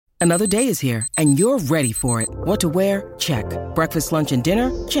Another day is here, and you're ready for it. What to wear? Check. Breakfast, lunch, and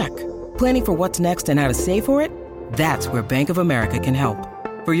dinner? Check. Planning for what's next and how to save for it? That's where Bank of America can help.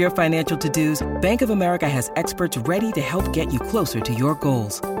 For your financial to-dos, Bank of America has experts ready to help get you closer to your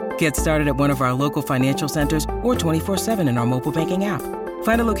goals. Get started at one of our local financial centers or 24/7 in our mobile banking app.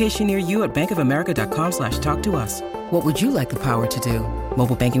 Find a location near you at bankofamerica.com/talktous. What would you like the power to do?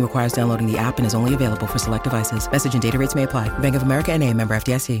 Mobile banking requires downloading the app and is only available for select devices. Message and data rates may apply. Bank of America N.A., member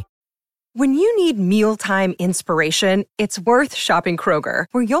FDIC. When you need mealtime inspiration, it's worth shopping Kroger,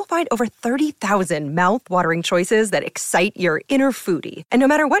 where you'll find over 30,000 mouth-watering choices that excite your inner foodie. And no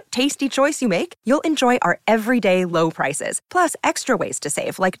matter what tasty choice you make, you'll enjoy our everyday low prices, plus extra ways to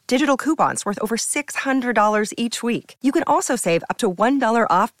save, like digital coupons worth over $600 each week. You can also save up to $1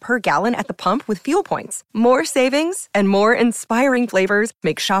 off per gallon at the pump with fuel points. More savings and more inspiring flavors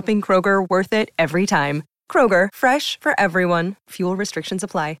make shopping Kroger worth it every time. Kroger, fresh for everyone. Fuel restrictions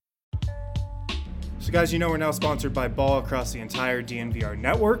apply. So guys, we're now sponsored by Ball across the entire DNVR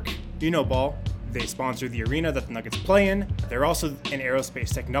network. You know Ball. They sponsor the arena that the Nuggets play in. They're also an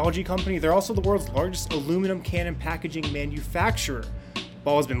aerospace technology company. They're also the world's largest aluminum can and packaging manufacturer.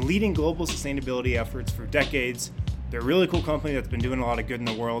 Ball has been leading global sustainability efforts for decades. They're a really cool company that's been doing a lot of good in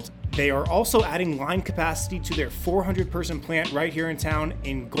the world. They are also adding line capacity to their 400-person plant right here in town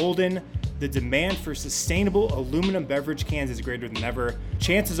in Golden. The demand for sustainable aluminum beverage cans is greater than ever.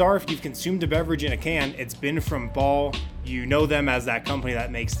 Chances are, if you've consumed a beverage in a can, it's been from Ball. You know them as that company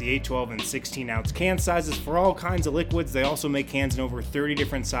that makes the 8, 12, and 16-ounce can sizes for all kinds of liquids. They also make cans in over 30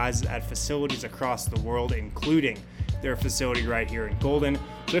 different sizes at facilities across the world, including their facility right here in Golden.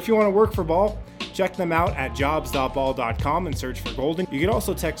 So if you want to work for Ball, check them out at jobs.ball.com and search for Golden. You can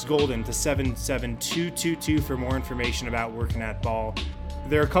also text Golden to 77222 for more information about working at Ball.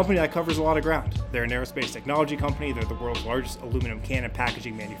 They're a company that covers a lot of ground. They're an aerospace technology company. They're the world's largest aluminum can and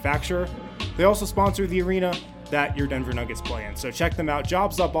packaging manufacturer. They also sponsor the arena that your Denver Nuggets play in. So check them out,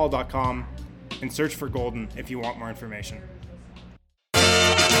 jobs.ball.com, and search for Golden if you want more information.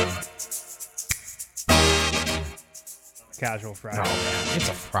 Casual Friday. Oh, man. It's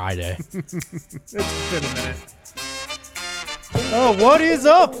a Friday. It's been a minute. Oh, what is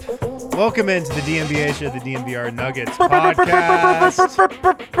up? Welcome into the DNVR show, the DNVR Nuggets podcast.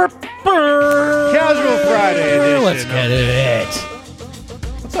 Casual Friday edition. Let's get it.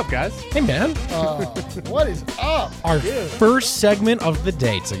 What's up, guys? Hey, man. What is up? Our first segment of the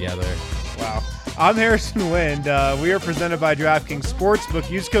day together. Wow. I'm Harrison Wind. We are presented by DraftKings Sportsbook.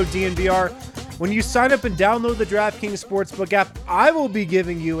 Use code DNVR. When you sign up and download the DraftKings Sportsbook app, I will be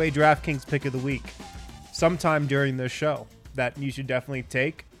giving you a DraftKings pick of the week sometime during this show that you should definitely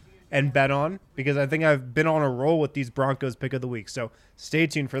take and bet on, because I think I've been on a roll with these Broncos pick of the week. So stay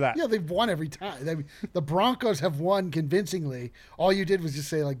tuned for that. Yeah, they've won every time. I mean, the Broncos have won convincingly. All you did was just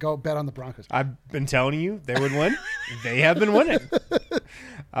say, like, go bet on the Broncos. I've been telling you they would win. They have been winning.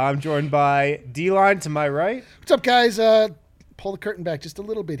 I'm joined by D-Line to my right. What's up, guys? Pull the curtain back just a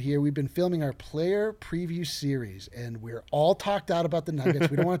little bit here. We've been filming our player preview series, and we're all talked out about the Nuggets.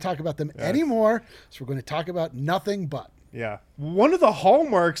 We don't want to talk about them anymore, so we're going to talk about nothing but. Yeah. One of the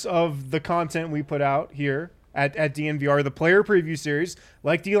hallmarks of the content we put out here at DNVR, the player preview series,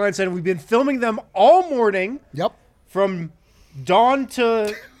 like D-Line said, we've been filming them all morning. Yep. From dawn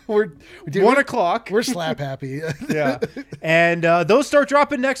to 1 o'clock. We're slap happy. Yeah. And those start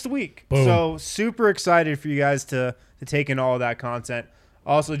dropping next week. Boom. So super excited for you guys to take in all of that content.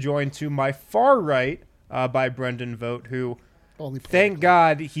 Also joined to my far right by Brendan Vogt, who... Thank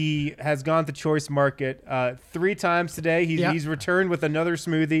God he has gone to Choice Market 3 times today. He's returned with another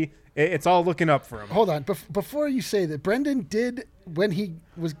smoothie. It's all looking up for him. Hold on. Before you say that, Brendan did, when he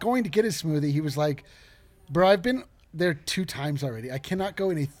was going to get his smoothie, he was like, bro, I've been there 2 times already. I cannot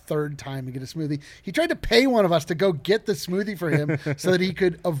go in a 3rd time and get a smoothie. He tried to pay one of us to go get the smoothie for him so that he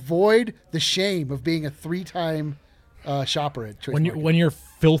could avoid the shame of being a 3-time shopper at Choice Market. When you're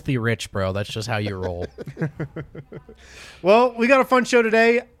filthy rich, bro, that's just how you roll. Well, we got a fun show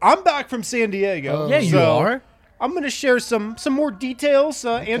today. I'm back from San Diego. Yeah, you are. I'm going to share some more details,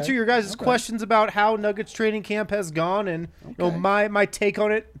 answer your guys' questions about how Nuggets training camp has gone, and my take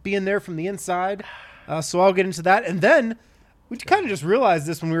on it being there from the inside. So I'll get into that. And then we kind of just realized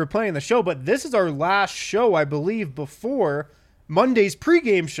this when we were playing the show, but this is our last show, I believe, before Monday's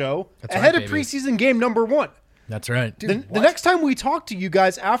pregame show ahead of preseason game number 1. That's right. Dude, the next time we talk to you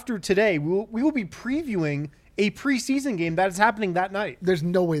guys after today, we will be previewing a preseason game that is happening that night. There's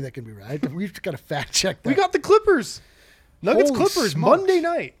no way that can be right. We've got to fact check that. We got the Clippers. Nuggets Holy Clippers, smokes. Monday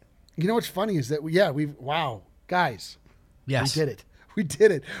night. You know what's funny is that, wow, guys. Yes. We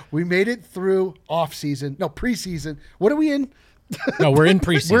did it. We made it through preseason. What are we in? No, we're in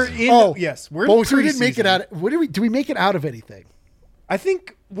preseason. We're in. Oh, yes, we're. Oh, in so we didn't make it preseason. out. What do we make it out of anything? I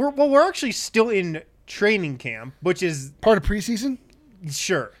think we're actually still in training camp, which is Part of preseason?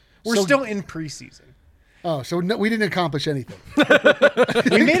 sure. We're So- still in preseason. Oh, so no, we didn't accomplish anything. We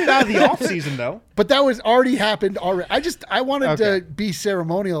made it out of the off season though. But that was already happened already. I wanted Okay. to be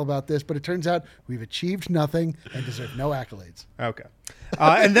ceremonial about this, but it turns out we've achieved nothing and deserve no accolades. Okay.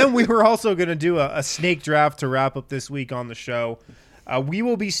 And then we were also going to do a snake draft to wrap up this week on the show. We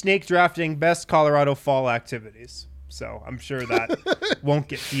will be snake drafting best Colorado fall activities. So I'm sure that won't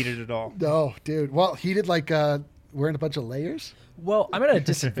get heated at all. No, dude. Well, he did like wearing a bunch of layers. Well, I'm at a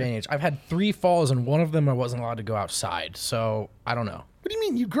disadvantage. I've had 3 falls, and one of them I wasn't allowed to go outside. So I don't know. What do you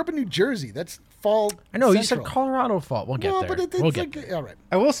mean? You grew up in New Jersey. That's fall. I know you Central. said Colorado fall. We'll get Well, there. but it's We'll like, get there. all right.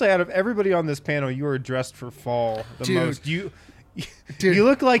 I will say, out of everybody on this panel, you are dressed for fall the Dude. most. Dude. You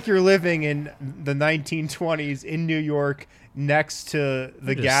look like you're living in the 1920s in New York next to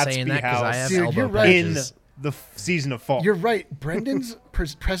the I'm just saying Gatsby that 'cause I house have Dude, elbow you're right. in patches. the season of fall. You're right. Brendan's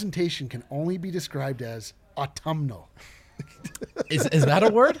presentation can only be described as autumnal. Is that a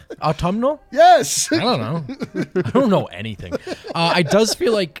word? Autumnal? Yes. I don't know. I don't know anything. It does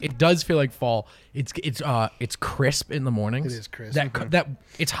feel like fall. It's crisp in the mornings. It is crisp. That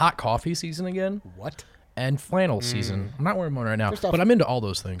it's hot coffee season again What? and flannel season. I'm not wearing one right now, First off- but I'm into all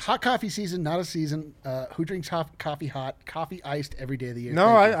those things. Hot coffee season, not a season. Who drinks coffee hot? Coffee iced every day of the year. No,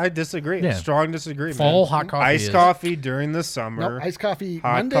 Thank you. I disagree. Yeah. Strong disagreement. Fall hot coffee Iced is- coffee during the summer. No, iced coffee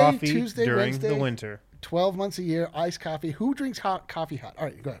hot Monday, coffee Tuesday, during Wednesday. the winter. 12 months a year, iced coffee. Who drinks hot coffee hot? All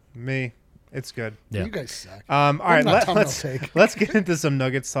right, go ahead. Me, it's good. Yeah. You guys suck. All right, not autumnal let's take. let's get into some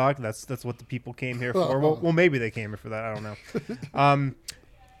Nuggets talk. That's what the people came here for. Oh. Well, maybe they came here for that. I don't know.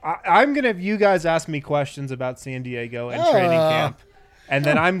 I'm gonna have you guys ask me questions about San Diego and training camp, and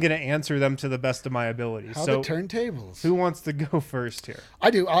then I'm gonna answer them to the best of my ability. How So, the turntables. who wants to go first here? I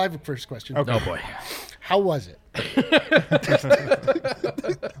do. I'll have a first question. Okay. Oh boy. How was it?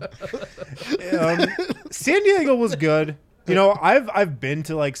 San Diego was good. You know, I've been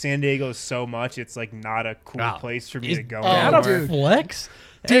to like San Diego so much, it's like not a cool Wow. place for me Is to go. that Oh, a anymore. dude. flex?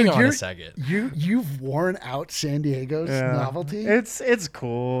 Hang on you're- a second. You've worn out San Diego's Yeah. novelty. It's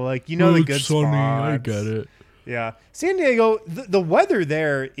cool. Like the good spots. I get it. Yeah, San Diego. The weather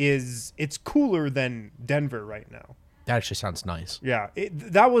there it's cooler than Denver right now. That actually sounds nice. Yeah,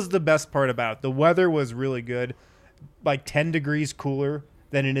 that was the best part about it. The weather was really good, like 10 degrees cooler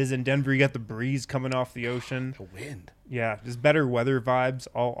than it is in Denver. You got the breeze coming off the ocean. The wind. Yeah, just better weather vibes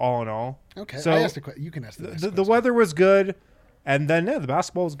all in all. Okay, So I asked a question. You can ask the next the question. weather was good, and then the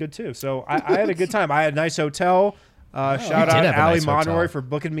basketball was good too. So I had a good time. I had a nice hotel. Shout You out did have a Ali nice Monroy hotel. for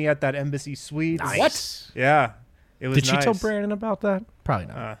booking me at that Embassy Suites. What? Yeah, it was Did she nice. tell Brandon about that? Probably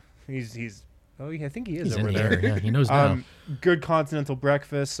not. He's oh yeah, I think he is He's over in there. here. Yeah, he knows now. Good continental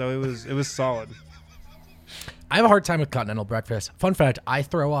breakfast, so it was solid. I have a hard time with continental breakfast. Fun fact: I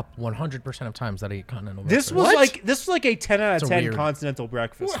throw up 100% of times that I eat continental breakfast. This was like a 10 out of It's a 10 weird- continental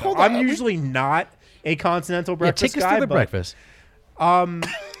breakfast. Wait, though. hold on, I'm we- usually not a continental yeah, breakfast take us guy, through the but breakfast.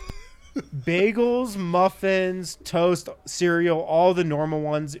 bagels, muffins, toast, cereal, all the normal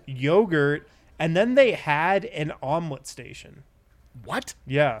ones, yogurt, and then they had an omelet station. What?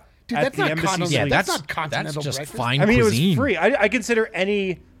 Yeah. Dude, at that's the not Embassy continental. Yeah, Suites. that's that's not continental just breakfast. fine I mean, cuisine. it was free. I consider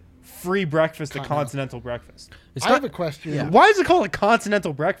any free breakfast a continental breakfast. It's I not- have a question. Yeah. Why is it called a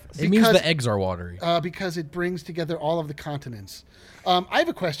continental breakfast? It means because- the eggs are watery. Because it brings together all of the continents. I have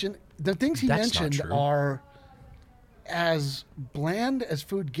a question. The things he That's not mentioned true. are as bland as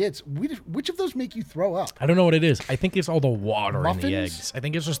food gets. Which of those make you throw up? I don't know what it is. I think it's all the water in Muffins? the eggs. I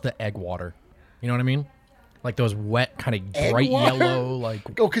think it's just the egg water. You know what I mean? Like those wet, kind of Egg bright water? yellow,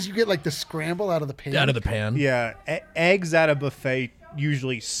 like Oh, because you get like the scramble out of the pan. out of the pan. Yeah, eggs at a buffet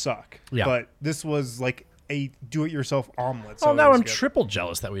usually suck. Yeah. But this was like a do-it-yourself omelet. So Oh, it now was I'm good. triple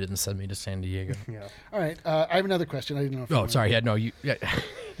jealous that we didn't send me to San Diego. Yeah. All right. I have another question. I didn't know. If you Oh, wanted- sorry. Yeah, no, you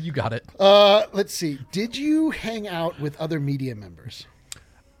got it. Let's see. Did you hang out with other media members?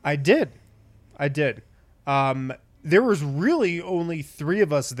 I did. There was really only 3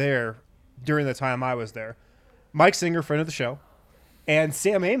 of us there during the time I was there. Mike Singer, friend of the show, and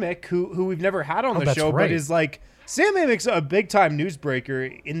Sam Amick, who we've never had on the that's show, right. but is like Sam Amick's a big time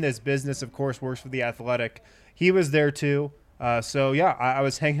newsbreaker in this business. Of course, works for The Athletic. He was there too. So yeah, I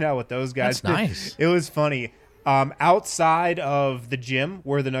was hanging out with those guys. That's nice. It was funny. Outside of the gym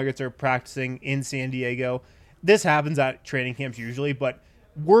where the Nuggets are practicing in San Diego, this happens at training camps usually, but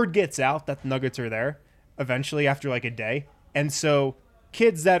word gets out that the Nuggets are there eventually after like a day. And so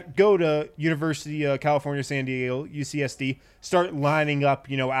kids that go to University of California, San Diego, UCSD, start lining up,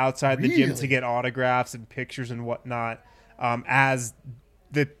 outside the gym to Really? get autographs and pictures and whatnot. as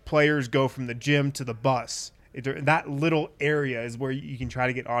the players go from the gym to the bus. That little area is where you can try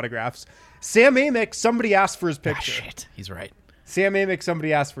to get autographs. Sam Amick, somebody asked for his picture. Shit, he's right. Sam Amick,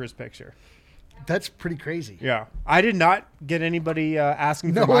 somebody asked for his picture. That's pretty crazy. Yeah. I did not get anybody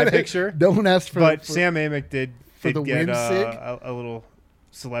asking for my picture. No one asked for But Sam Amick did the get win sig? a little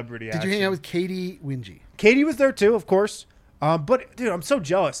celebrity Did action. you hang out with Katie Wingy? Katie was there too, of course. But, dude, I'm so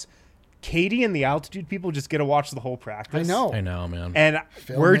jealous. Katie and the altitude people just get to watch the whole practice. I know, man. And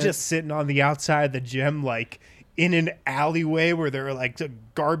Film we're it. just sitting on the outside of the gym, like in an alleyway where there are like a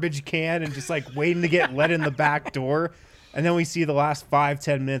garbage can and just like waiting to get let in the back door. And then we see the last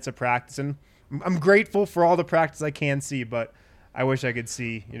 5-10 minutes of practice. And I'm grateful for all the practice I can see, but I wish I could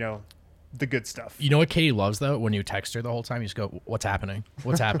see, the good stuff. You know what Katie loves though? When you text her the whole time, you just go, "What's happening?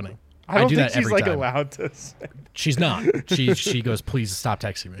 What's happening?" I don't do think that she's every like time. allowed to say. She's not. She goes, "Please stop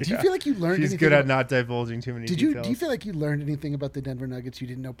texting me." Do you feel like you learned She's anything good at about- not divulging too many Do details. you feel like you learned anything about the Denver Nuggets you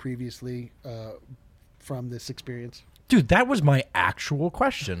didn't know previously from this experience? Dude, that was my actual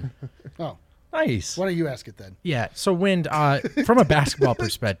question. Oh, Nice. why don't you ask it then? Yeah. So, Wind, from a basketball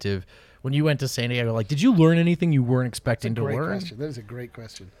perspective, when you went to San Diego, like, did you learn anything you weren't expecting to Great learn? question. That is a great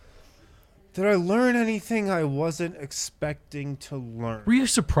question. Did I learn anything I wasn't expecting to learn? Were you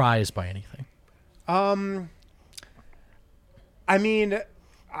surprised by anything? I mean,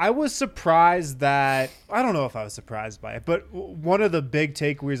 I was surprised that I don't know if I was surprised by it, but one of the big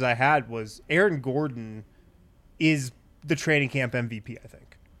takeaways I had was Aaron Gordon is the training camp MVP. I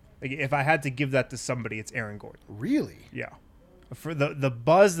think, like, if I had to give that to somebody, it's Aaron Gordon. Really? Yeah, for the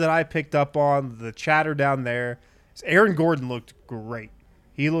buzz that I picked up on, the chatter down there, Aaron Gordon looked great.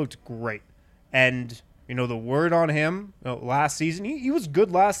 He looked great, and the word on him last season, he was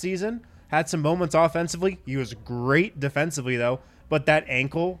good last season. Had some moments offensively. He was great defensively, though. But that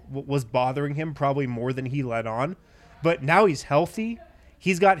ankle was bothering him probably more than he let on. But now he's healthy.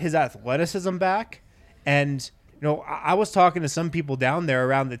 He's got his athleticism back. And, I was talking to some people down there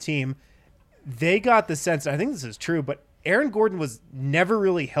around the team. They got the sense, I think this is true, but Aaron Gordon was never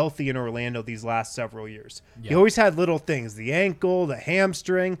really healthy in Orlando these last several years. Yeah. He always had little things, the ankle, the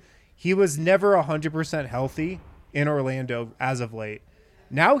hamstring. He was never 100% healthy in Orlando as of late.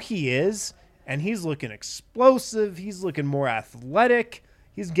 Now he is, and he's looking explosive. He's looking more athletic.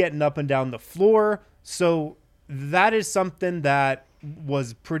 He's getting up and down the floor. So that is something that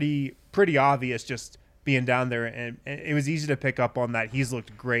was pretty obvious just being down there, and it was easy to pick up on that. He's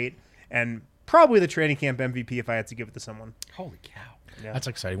looked great, and probably the training camp MVP if I had to give it to someone. Holy cow. Yeah. That's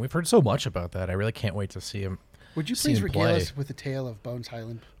exciting. We've heard so much about that. I really can't wait to see him. Would you see please him regale play. us with the tale of Bones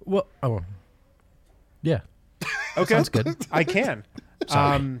Highland? Well, yeah. Okay. Sounds good. I can.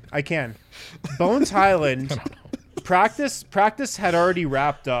 I can. Bones Highland, practice had already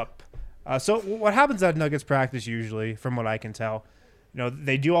wrapped up. So what happens at Nuggets practice usually, from what I can tell,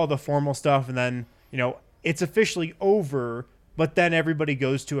 they do all the formal stuff and then, it's officially over, but then everybody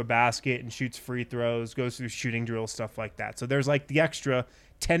goes to a basket and shoots free throws, goes through shooting drills, stuff like that. So there's like the extra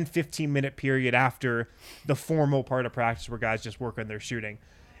 10, 15-minute period after the formal part of practice where guys just work on their shooting.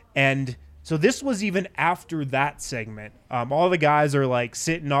 And so this was even after that segment. All the guys are like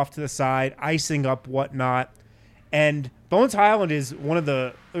sitting off to the side, icing up, whatnot. And Bones Highland is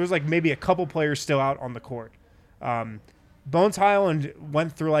there's like maybe a couple players still out on the court. Bones Highland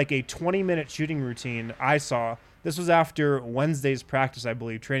went through like a 20-minute shooting routine I saw. This was after Wednesday's practice, I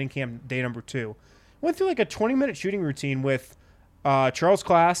believe, training camp day number 2. Went through like a 20-minute shooting routine with Charles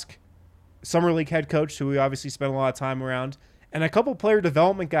Klask, Summer League head coach, who we obviously spent a lot of time around, and a couple player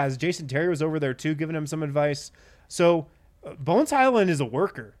development guys. Jason Terry was over there too, giving him some advice. So Bones Highland is a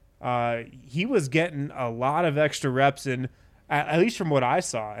worker. He was getting a lot of extra reps in, at least from what I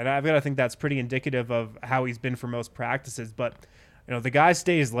saw. And I've got to think that's pretty indicative of how he's been for most practices. But, the guy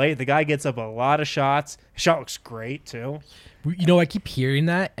stays late. The guy gets up a lot of shots. His shot looks great too. I keep hearing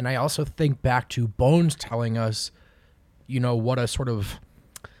that, and I also think back to Bones telling us, what a sort of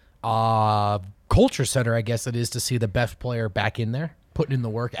culture center, I guess it is, to see the best player back in there, putting in the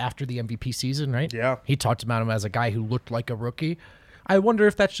work after the MVP season, right? Yeah. He talked about him as a guy who looked like a rookie. I wonder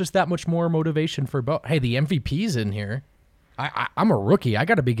if that's just that much more motivation for both. Hey, the MVP's in here. I'm a rookie. I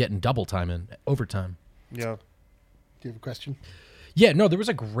got to be getting double time and overtime. Yeah. Do you have a question? Yeah, no, there was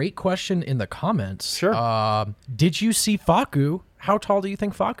a great question in the comments. Sure. Did you see Facu? How tall do you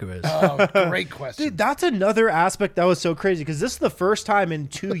think Facu is? Oh, great question. Dude, that's another aspect that was so crazy because this is the first time in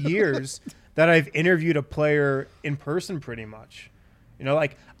 2 years that I've interviewed a player in person pretty much.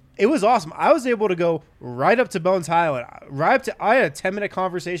 It was awesome. I was able to go right up to Bones Highland. I had a 10-minute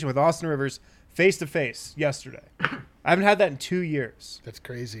conversation with Austin Rivers face-to-face yesterday. I haven't had that in 2 years. That's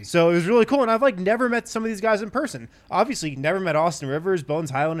crazy. So it was really cool. And I've never met some of these guys in person. Obviously, never met Austin Rivers,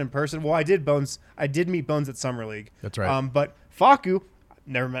 Bones Highland in person. Well, I did meet Bones at Summer League. That's right. But Facu,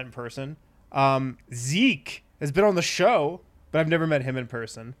 never met in person. Zeke has been on the show, but I've never met him in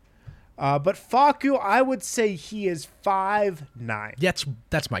person. But Facu, I would say he is 5'9".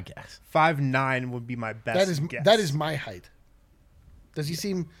 That's my guess. 5'9" would be my best guess. That is my height. Does he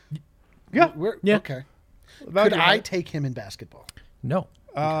seem? Yeah. Yeah. Okay. About Could your I height. take him in basketball? No.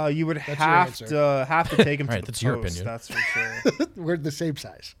 You would your have answer. to take him to Right, the that's your post, opinion. that's for sure. We're the same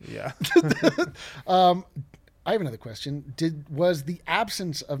size. Yeah. I have another question. Was the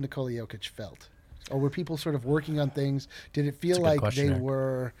absence of Nikola Jokic felt? Or were people sort of working on things? Did it feel That's a good like question, they Eric.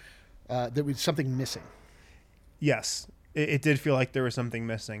 were, there was something missing? Yes, it did feel like there was something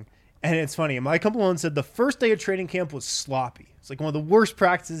missing. And it's funny. Mike Malone said the first day of training camp was sloppy. It's like one of the worst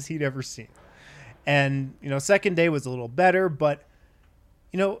practices he'd ever seen. And, second day was a little better. But,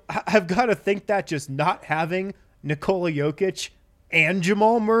 I've got to think that just not having Nikola Jokic and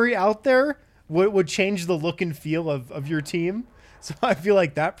Jamal Murray out there would change the look and feel of your team. So I feel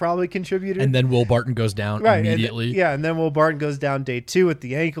like that probably contributed. And then Will Barton goes down immediately. And then Will Barton goes down day 2 with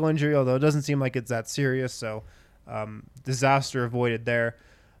the ankle injury, although it doesn't seem like it's that serious. So disaster avoided there.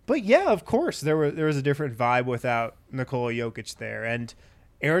 But yeah, of course, there was a different vibe without Nikola Jokic there. And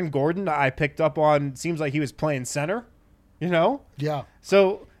Aaron Gordon, I picked up on, seems like he was playing center, Yeah.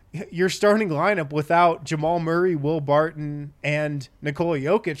 So your starting lineup without Jamal Murray, Will Barton, and Nikola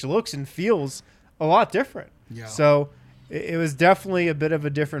Jokic looks and feels a lot different. Yeah. So it was definitely a bit of a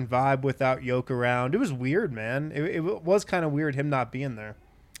different vibe without Jokic around. It was weird, man. It was kind of weird him not being there.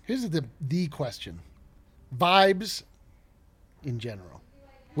 Here's the question. Vibes in general.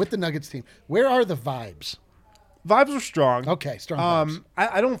 With the Nuggets team, where are the vibes? Vibes were strong. Okay, strong vibes.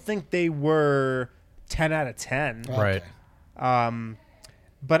 I don't think they were 10 out of 10. Right. Okay.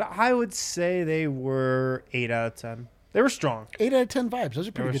 But I would say they were 8 out of 10. They were strong. 8 out of 10 vibes. Those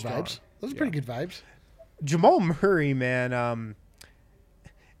are pretty were good strong. vibes. Those are pretty good vibes. Jamal Murray, man.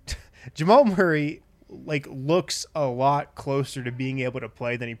 Jamal Murray looks a lot closer to being able to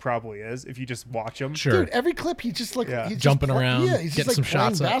play than he probably is if you just watch him. Sure. Dude, every clip he's just like Yeah. he's Jumping just around, Yeah, he's just getting like some playing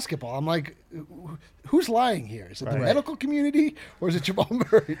shots up. basketball. I'm like, who's lying here? Is it the Right. medical community or is it Jamal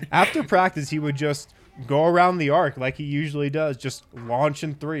Murray? After practice, he would just go around the arc like he usually does, just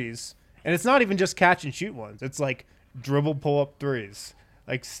launching threes. And it's not even just catch and shoot ones. It's like dribble, pull up threes,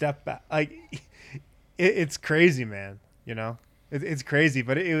 like step back. It's crazy, man. It's crazy,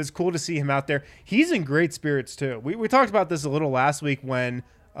 but it was cool to see him out there. He's in great spirits too. We talked about this a little last week when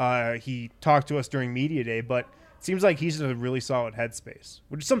he talked to us during media day, but it seems like he's in a really solid headspace,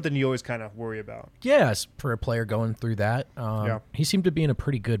 which is something you always kind of worry about. Yes, for a player going through that, he seemed to be in a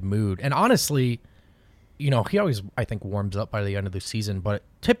pretty good mood. And honestly, he always, I think, warms up by the end of the season. But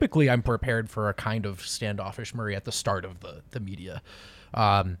typically, I'm prepared for a kind of standoffish Murray at the start of the media.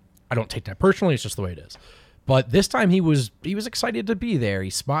 I don't take that personally; it's just the way it is. But this time, he was excited to be there. He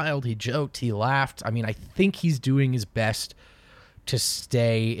smiled, he joked, he laughed. I mean, I think he's doing his best to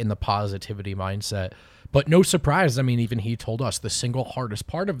stay in the positivity mindset. But no surprise, I mean, even he told us the single hardest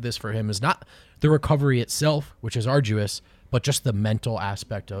part of this for him is not the recovery itself, which is arduous, but just the mental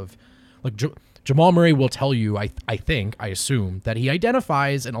aspect of, Jamal Murray will tell you, I assume, that he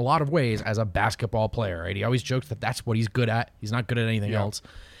identifies in a lot of ways as a basketball player, right? He always jokes that that's what he's good at. He's not good at anything else.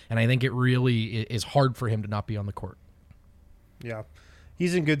 And I think it really is hard for him to not be on the court. Yeah.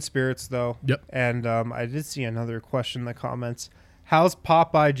 He's in good spirits, though. Yep. And I did see another question in the comments. How's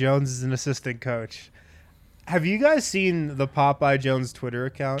Popeye Jones as an assistant coach? Have you guys seen the Popeye Jones Twitter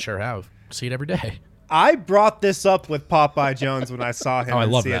account? Sure have. See it every day. I brought this up with Popeye Jones when I saw him I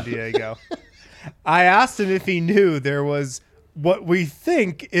in love San that. Diego. I asked him if he knew there was what we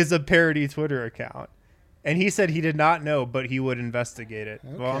think is a parody Twitter account. And he said he did not know, but he would investigate it.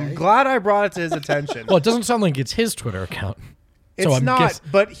 Well, I'm Okay. glad I brought it to his attention. Well, it doesn't sound like it's his Twitter account. It's I'm not,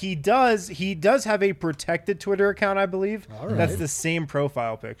 but he does have a protected Twitter account, I believe. All right. That's the same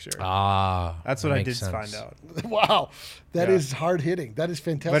profile picture. That's That's what I did find out. Wow, that Yeah. is hard hitting. That is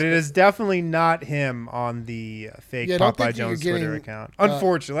fantastic. But it is definitely not him on the fake Yeah, I don't Popeye think you're Jones getting, Twitter account.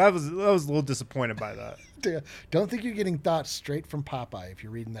 Unfortunately, I was a little disappointed by that. Don't think you're getting thoughts straight from Popeye if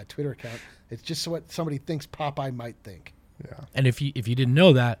you're reading that Twitter account. It's just what somebody thinks Popeye might think. Yeah. And if you didn't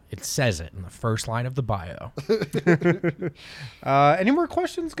know that, it says it in the first line of the bio. Any more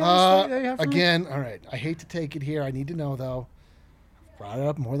questions, guys? that you have for me? Again, all right. I hate to take it here. I need to know, though. Brought it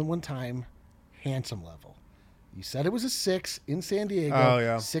up more than one time. Handsome level. You said it was a 6 in San Diego. Oh,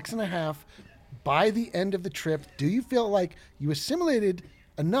 yeah. 6.5. By the end of the trip, do you feel like you assimilated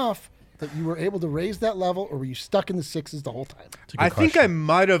enough that you were able to raise that level, or were you stuck in the 6s the whole time? I think I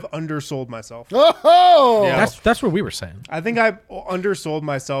might have undersold myself. Oh, Yeah. That's what we were saying. I think I undersold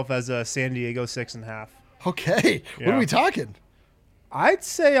myself as a San Diego 6.5. Okay. What Yeah. are we talking? I'd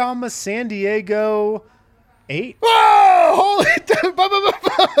say I'm a San Diego 8. Oh, holy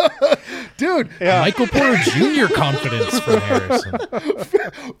dude! Yeah. Michael Porter Jr. confidence for Harrison.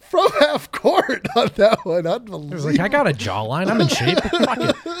 From half court on that one, He unbelievable! was like, I got a jawline. I'm in shape. Fuck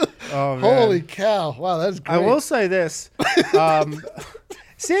it. Oh, man. Holy cow! Wow, that's great. I will say this.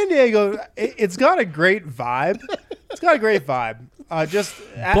 San Diego, it's got a great vibe. It's got a great vibe. Just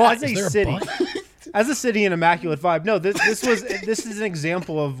as is a there a city. but? As a city, an immaculate vibe. No, this is an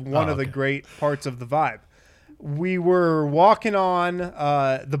example of one of the okay. great parts of the vibe. We were walking on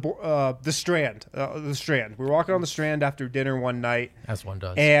the Strand. The Strand. We were walking on the Strand after dinner one night. As one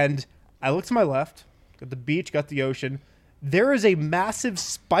does. And I looked to my left, got the beach, got the ocean. There is a massive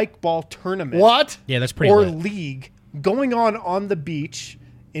spike ball tournament. What? Yeah, that's pretty Or lit. league going on the beach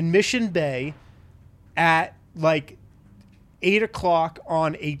in Mission Bay at like 8 o'clock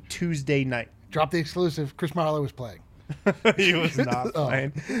on a Tuesday night. Drop the exclusive. Chris Marlowe was playing. He was not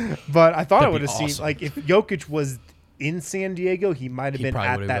playing. But I thought I That'd would be have seen, awesome. like, if Jokic was in San Diego, he might have He been probably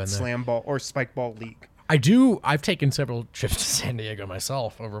at would've that been there. slam ball or spike ball league. I've taken several trips to San Diego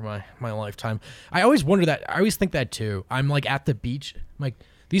myself over my lifetime. I always wonder that. I always think that too. I'm like at the beach. I'm like,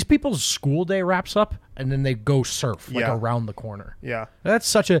 these people's school day wraps up and then they go surf like Yeah. around the corner. Yeah. That's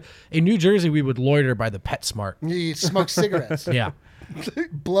such a. In New Jersey, we would loiter by the PetSmart. You smoke cigarettes. Yeah.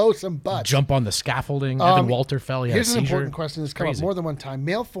 Blow some butts. Jump on the scaffolding. Evan Walter fell. He had a Here's an seizure. important question that's come up Crazy. more than one time.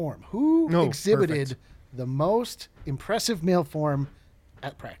 Male form. Who No, exhibited perfect. the most impressive male form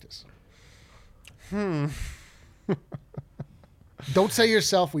at practice? Don't say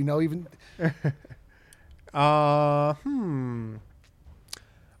yourself. We know even. Well,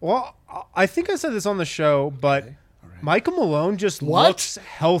 I think I said this on the show, but Michael Malone just What? looks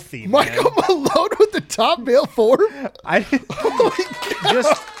healthy. Man. Michael Malone with the top male form? I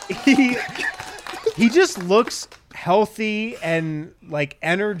just he just looks healthy and like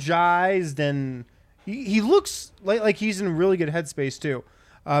energized, and he looks like he's in a really good headspace too.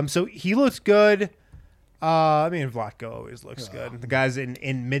 So he looks good. I mean, Vlatko always looks good. The guy's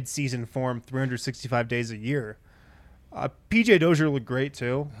in mid-season form, 365 days a year. PJ Dozier looked great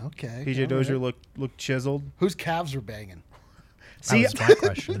too. Okay. PJ all Dozier right. looked chiseled. Whose calves are banging? See, That was my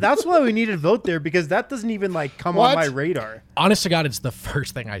question. that's why we need to vote there, because that doesn't even like come What? on my radar. Honest to God, it's the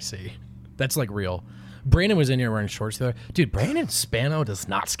first thing I see. That's like real. Brandon was in here wearing shorts the other. Dude, Brandon Spano does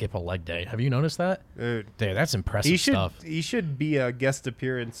not skip a leg day. Have you noticed that? Dude, That's impressive stuff. he should be a guest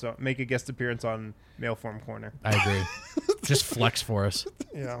appearance, make a guest appearance on Male Form Corner. I agree. Just flex for us.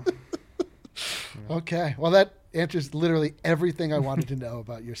 Yeah. Okay. Well, that answers literally everything I wanted to know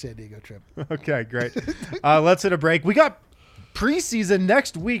about your San Diego trip. Okay, great. Let's hit a break. We got preseason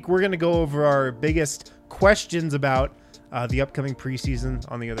next week. We're going to go over our biggest questions about the upcoming preseason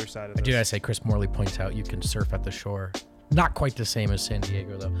on the other side of this. Did I say Chris Morley points out you can surf at the shore? Not quite the same as San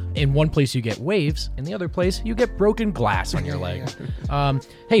Diego, though. In one place, you get waves. In the other place, you get broken glass on your leg.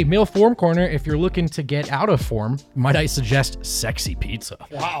 Hey, Male Form Corner, if you're looking to get out of form, might I suggest Sexy Pizza?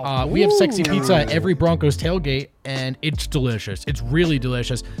 Wow. We have Sexy Pizza at every Broncos tailgate, and it's delicious. It's really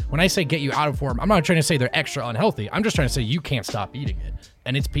delicious. When I say get you out of form, I'm not trying to say they're extra unhealthy. I'm just trying to say you can't stop eating it,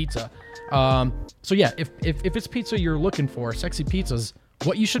 and it's pizza. So yeah, if it's pizza you're looking for, Sexy Pizza's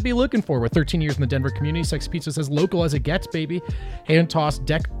what you should be looking for. With 13 years in the Denver community, Sexy Pizza is as local as it gets, baby. Hand-tossed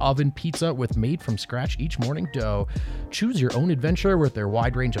deck oven pizza with made-from-scratch each morning dough. Choose your own adventure with their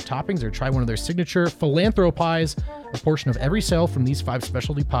wide range of toppings or try one of their signature philanthropies. A portion of every sale from these 5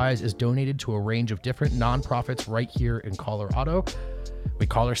 specialty pies is donated to a range of different nonprofits right here in Colorado. We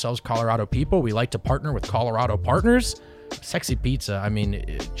call ourselves Colorado people. We like to partner with Colorado partners. Sexy Pizza. I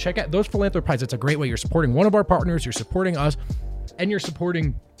mean, check out those philanthropies. It's a great way. You're supporting one of our partners. You're supporting us. And you're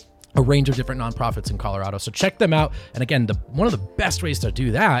supporting a range of different nonprofits in Colorado. So check them out. And again, one of the best ways to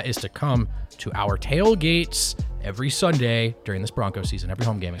do that is to come to our tailgates every Sunday during this Broncos season, every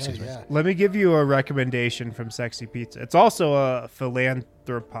home game, excuse me. Let me give you a recommendation from Sexy Pizza. It's also a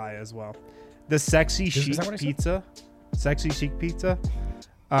philanthropy as well. The Sexy Chic that what I said? Pizza. Sexy Chic Pizza.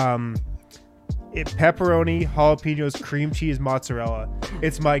 Pepperoni, jalapenos, cream cheese, mozzarella.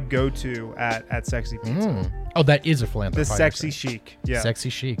 It's my go-to at Sexy Pizza. Oh, that is a philanthropy. The Sexy Chic. Yeah. Sexy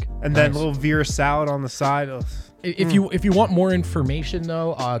Chic. And then a Nice. little Vera salad on the side. Ugh. If you want more information,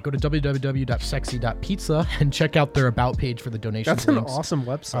 though, go to www.sexy.pizza and check out their About page for the donation That's an links. awesome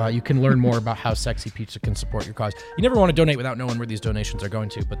website. You can learn more about how Sexy Pizza can support your cause. You never want to donate without knowing where these donations are going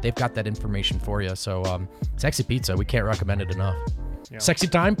to, but they've got that information for you. So, Sexy Pizza, we can't recommend it enough. Sexy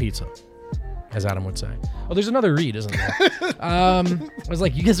Time Pizza. as Adam would say. Oh, there's another read, isn't there? I was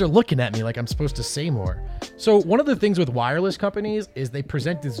like, you guys are looking at me like I'm supposed to say more. So one of the things with wireless companies is they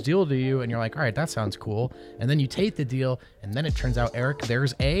present this deal to you, and you're like, all right, that sounds cool. And then you take the deal, and then it turns out, Eric,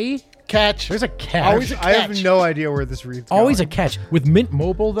 there's a catch. There's a catch. Always a catch. I have no idea where this reads. Always a catch. With Mint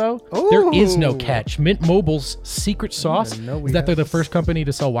Mobile, though, there is no catch. Mint Mobile's secret sauce is that they're the first company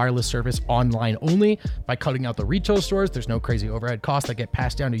to sell wireless service online only. By cutting out the retail stores, there's no crazy overhead costs that get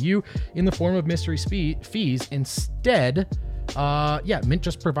passed down to you in the form of mystery fees. Instead, Mint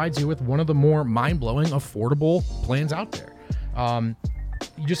just provides you with one of the more mind-blowing, affordable plans out there.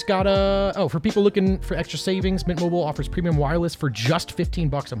 You just gotta, for people looking for extra savings, Mint Mobile offers premium wireless for just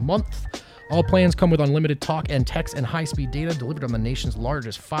 $15 a month. All plans come with unlimited talk and text and high-speed data delivered on the nation's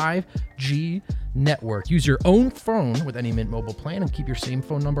largest 5G network. Use your own phone with any Mint Mobile plan and keep your same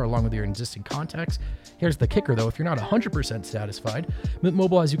phone number along with your existing contacts. Here's the kicker, though. If you're not 100% satisfied, Mint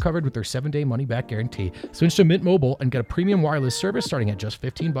Mobile has you covered with their 7-day money-back guarantee. Switch to Mint Mobile and get a premium wireless service starting at just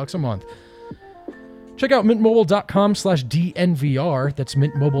 $15 a month. Check out mintmobile.com/DNVR. That's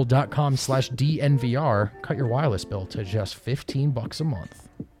mintmobile.com/DNVR. Cut your wireless bill to just $15 a month.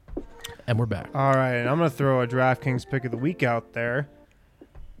 And we're back. All right, I'm going to throw a DraftKings pick of the week out there.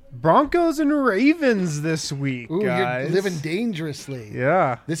 Broncos and Ravens this week, guys. You're living dangerously.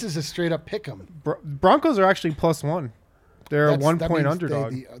 Yeah. This is a straight-up pick 'em. Broncos are actually +1. They're a 1-point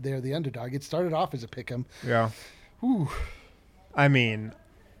underdog. They're the underdog. It started off as a pick 'em. Yeah. Ooh. I mean,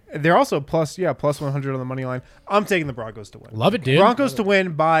 they're also +100 on the money line. I'm taking the Broncos to win. Love it, dude. Broncos to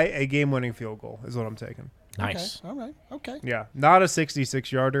win by a game-winning field goal is what I'm taking. Nice. Okay. All right. Okay. Yeah. Not a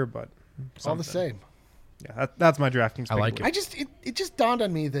 66-yarder, but All the same. Yeah, that's my DraftKings pick. I like it. It just dawned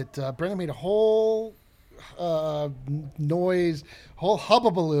on me that Brendan made a whole noise, whole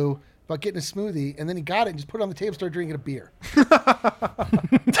hubbubaloo about getting a smoothie, and then he got it and just put it on the table and started drinking a beer.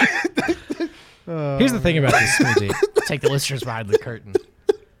 Here's the thing about this smoothie. Take the listeners behind the curtain.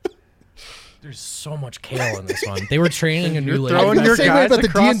 There's so much kale in this one. They were training a new lady. Throwing your guys about the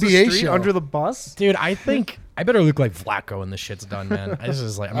across the DNVA street show. under the bus? Dude, I think I better look like Flacco when this shit's done, man. I'm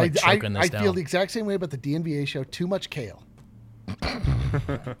choking this down. I feel the exact same way about the DNVA show. Too much kale.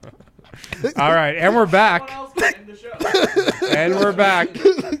 All right, and we're back. And we're back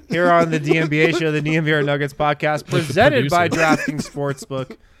here on the DNVA show, the DNVR Nuggets podcast, presented by DraftKings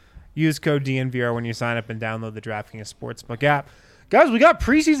Sportsbook. Use code DNVR when you sign up and download the DraftKings Sportsbook app. Guys, we got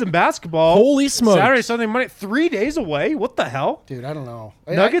preseason basketball. Holy smokes. Saturday, Sunday, Monday, 3 days away. What the hell? Dude, I don't know.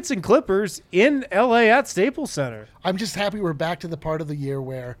 Nuggets and Clippers in LA at Staples Center. I'm just happy we're back to the part of the year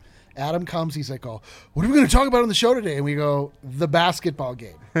where Adam comes, he's like, oh, what are we going to talk about on the show today? And we go, the basketball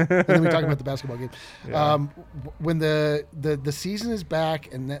game. And then we talk about the basketball game. Yeah. When the season is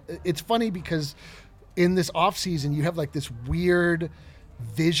back, and it's funny because in this offseason, you have like this weird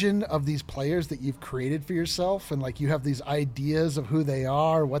vision of these players that you've created for yourself, and like you have these ideas of who they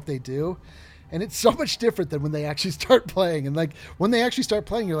are, what they do, and it's so much different than when they actually start playing. And like when they actually start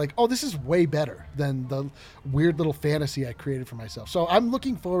playing, you're like, oh, this is way better than the weird little fantasy I created for myself. So I'm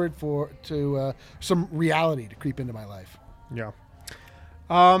looking forward to some reality to creep into my life. Yeah.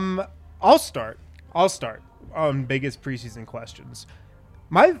 I'll start on biggest preseason questions.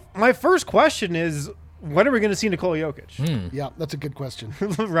 My first question is, when are we going to see Nikola Jokic? Yeah, that's a good question.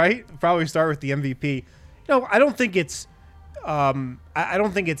 Right? Probably start with the MVP. I don't think it's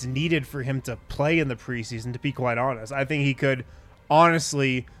needed for him to play in the preseason, to be quite honest. I think he could,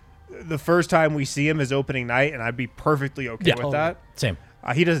 honestly, the first time we see him is opening night, and I'd be perfectly okay with that. Same.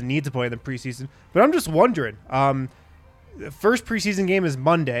 He doesn't need to play in the preseason. But I'm just wondering, the first preseason game is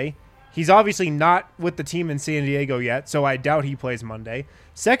Monday. He's obviously not with the team in San Diego yet, so I doubt he plays Monday.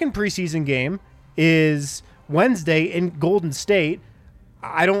 Second preseason game is Wednesday in Golden State.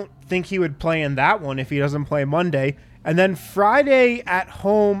 I don't think he would play in that one if he doesn't play Monday. And then Friday at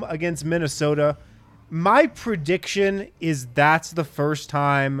home against Minnesota. My prediction is that's the first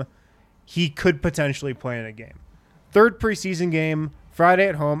time he could potentially play in a game. Third preseason game, Friday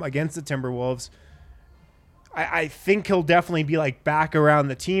at home against the Timberwolves. I think he'll definitely be like back around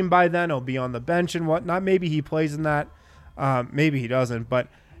the team by then. He'll be on the bench and whatnot. Maybe he plays in that. Maybe he doesn't. But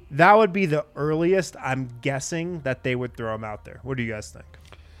that would be the earliest, I'm guessing, that they would throw him out there. What do you guys think?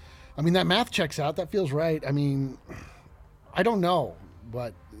 I mean, that math checks out. That feels right. I mean, I don't know.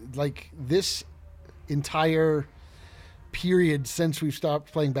 But, like, this entire period since we've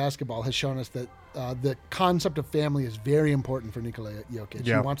stopped playing basketball has shown us that the concept of family is very important for Nikola Jokic.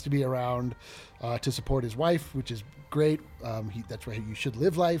 Yeah. He wants to be around to support his wife, which is great. That's why you should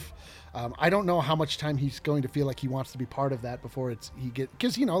live life. I don't know how much time he's going to feel like he wants to be part of that before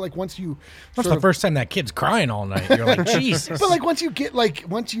because like once you That's the first time that kid's crying all night. You're like, Jesus. But like once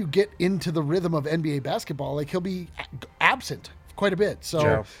you get into the rhythm of NBA basketball, like he'll be absent quite a bit. So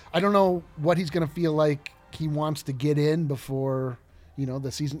Yeah. I don't know what he's going to feel like he wants to get in before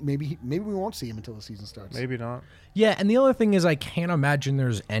the season. Maybe we won't see him until the season starts. Maybe not. Yeah, and the other thing is I can't imagine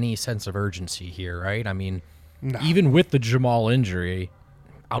there's any sense of urgency here, right? I mean, even with the Jamal injury,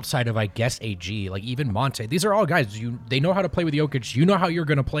 outside of, I guess, AG, like even Monte, these are all guys, they know how to play with Jokic. You know how you're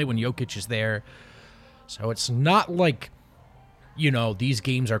going to play when Jokic is there. So it's not like, these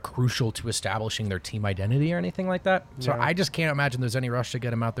games are crucial to establishing their team identity or anything like that. So I just can't imagine there's any rush to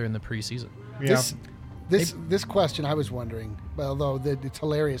get him out there in the preseason. Yeah. This question I was wondering, although it's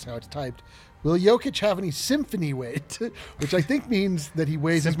hilarious how it's typed. Will Jokic have any symphony weight? Which I think means that he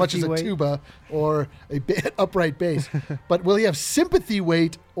weighs as much as a tuba or a upright bass. But will he have sympathy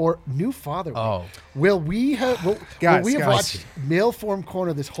weight or new father weight? Oh. Will we have Guys. watched Male Form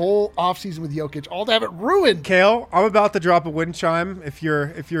Corner this whole offseason with Jokic, all to have it ruined? Kale, I'm about to drop a wind chime. If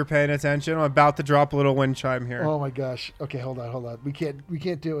you're paying attention, I'm about to drop a little wind chime here. Oh my gosh. Okay, hold on. We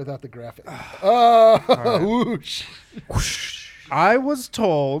can't do it without the graphic. Oh, right. Whoosh. I was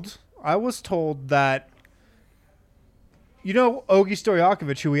told that, Ogi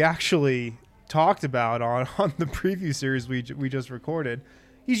Stojakovic, who we actually talked about on the preview series we just recorded,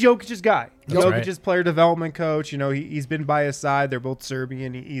 he's Jokic's guy. Jokic's player development coach. He's been by his side. They're both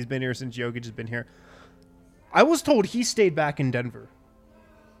Serbian. He's been here since Jokic has been here. I was told he stayed back in Denver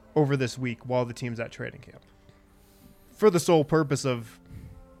over this week while the team's at training camp for the sole purpose of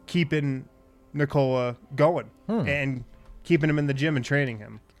keeping Nikola going and keeping him in the gym and training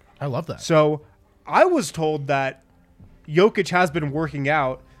him. I love that. So I was told that Jokic has been working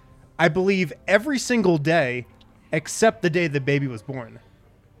out, I believe, every single day except the day the baby was born.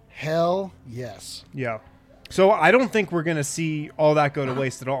 Hell yes. Yeah. So I don't think we're going to see all that go to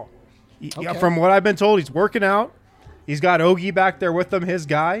waste at all. Okay. From what I've been told, he's working out. He's got Ogie back there with him, his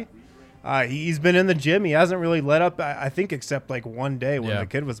guy. He's been in the gym. He hasn't really let up, I think, except like one day when the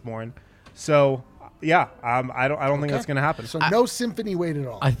kid was born. So... yeah, I don't think that's going to happen. So no symphony weight at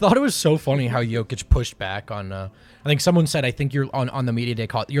all. I thought it was so funny how Jokic pushed back on. I think someone said, "I think you're on the media day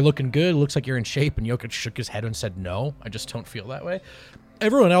call. You're looking good. Looks like you're in shape." And Jokic shook his head and said, "No, I just don't feel that way."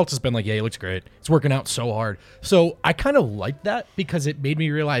 Everyone else has been like, "Yeah, he looks great. It's working out so hard." So I kind of like that because it made me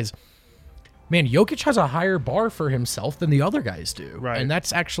realize, man, Jokic has a higher bar for himself than the other guys do, right? And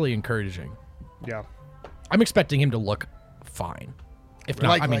that's actually encouraging. Yeah, I'm expecting him to look fine. If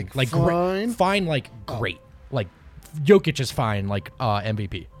not, like great, fine, great. Like Jokic is fine, like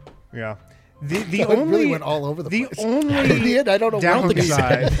MVP. Yeah. The so only really went all over the place. Only I don't know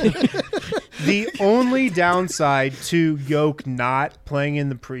downside. The only downside to Jokic not playing in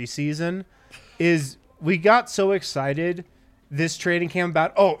the preseason is we got so excited this training camp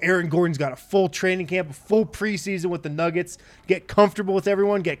about, Aaron Gordon's got a full training camp, a full preseason with the Nuggets, get comfortable with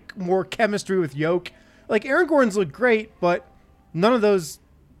everyone, get more chemistry with Jokic. Like Aaron Gordon's looked great, but none of those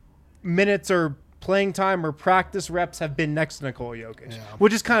minutes or playing time or practice reps have been next to Nikola Jokic,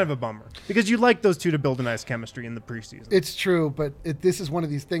 which is kind of a bummer because you'd like those two to build a nice chemistry in the preseason. It's true, but this is one of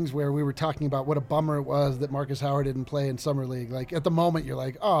these things where we were talking about what a bummer it was that Marcus Howard didn't play in Summer League. Like at the moment you're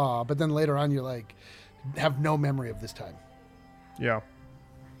like, but then later on you're like, have no memory of this time. Yeah.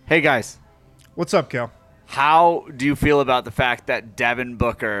 Hey guys. What's up, Kel? How do you feel about the fact that Devin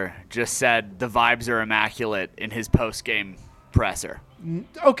Booker just said the vibes are immaculate in his post-game presser?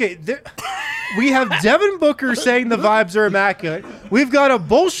 Okay, we have Devin Booker saying the vibes are immaculate. We've got a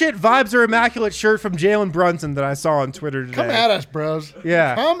bullshit vibes are immaculate shirt from Jalen Brunson that I saw on Twitter today. Come at us, bros.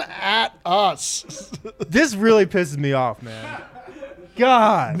 Yeah. Come at us. This really pisses me off, man.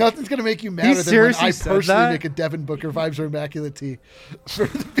 God. Nothing's going to make you madder than when I personally that? make a Devin Booker vibes are immaculate tee for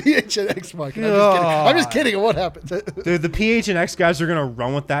the PHNX market. I'm just kidding. What happened? Dude, the PHNX guys are going to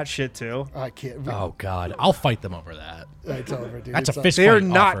run with that shit too. I can't. Oh, God. I'll fight them over that. It's over, dude. That's it's a fist They are fight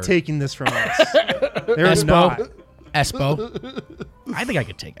not offer. taking this from us. They're not. Espo. I think I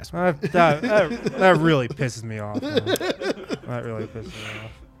could take Espo. That really pisses me off. Man. That really pisses me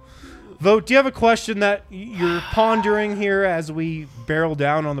off. Vote, do you have a question that you're pondering here as we barrel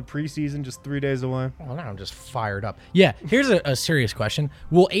down on the preseason just 3 days away? Well, now I'm just fired up. Yeah, here's a serious question.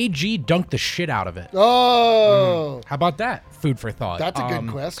 Will AG dunk the shit out of it? Oh. How about that? Food for thought. That's a good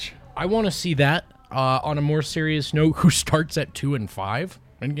question. I want to see that. On a more serious note, who starts at 2 and 5?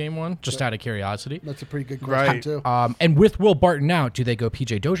 in game one, just out of curiosity. That's a pretty good question, too. And with Will Barton out, do they go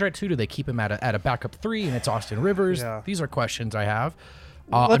PJ Dozier at 2? Do they keep him at a backup 3 and it's Austin Rivers? Yeah. These are questions I have.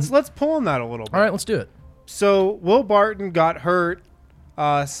 Let's pull on that a little bit. All right, let's do it. So Will Barton got hurt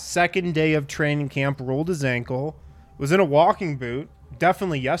second day of training camp, rolled his ankle, was in a walking boot.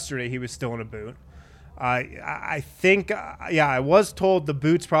 Definitely yesterday he was still in a boot. I think, I was told the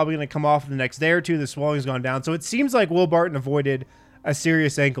boot's probably going to come off the next day or two. The swelling's gone down. So it seems like Will Barton avoided a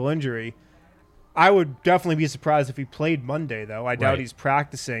serious ankle injury. I would definitely be surprised if he played Monday, though. I doubt he's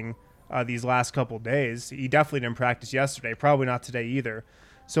practicing these last couple days. He definitely didn't practice yesterday. Probably not today either.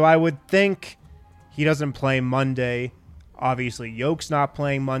 So I would think he doesn't play Monday. Obviously, Yoke's not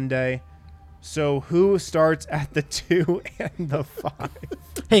playing Monday. So who starts at the 2 and the 5?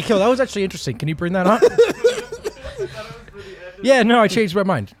 Hey, Kill, that was actually interesting. Can you bring that up? Yeah, no, I changed my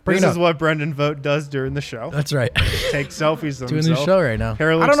mind. This is what Brendan Vogt does during the show. That's right. Take selfies of doing himself. the show right now.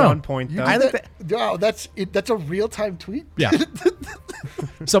 Hair I looks don't know. on point, though. I think Wow, that's a real-time tweet? Yeah.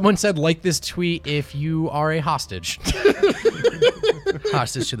 Someone said, like this tweet if you are a hostage.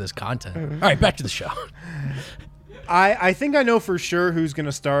 Hostage to this content. All right, back to the show. I think I know for sure who's going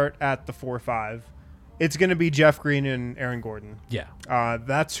to start at the 4-5. It's going to be Jeff Green and Aaron Gordon. Yeah.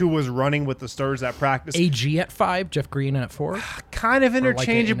 That's who was running with the starters at practice. AG at 5, Jeff Green at 4. Kind of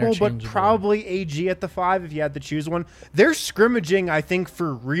interchangeable, but interchangeable. probably AG at the 5 if you had to choose one. They're scrimmaging, I think,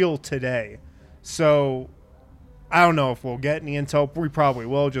 for real today. So I don't know if we'll get any intel. We probably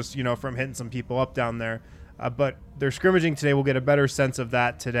will, just from hitting some people up down there. But they're scrimmaging today. We'll get a better sense of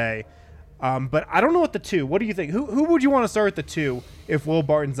that today. But I don't know what the 2. What do you think? Who would you want to start at the 2 if Will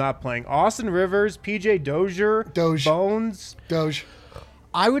Barton's not playing? Austin Rivers, PJ Dozier, Bones? Doge.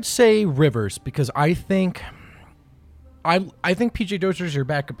 I would say Rivers because I think PJ Dozier is your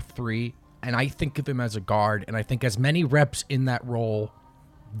backup 3, and I think of him as a guard, and I think as many reps in that role,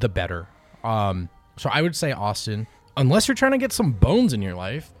 the better. So I would say Austin, unless you're trying to get some bones in your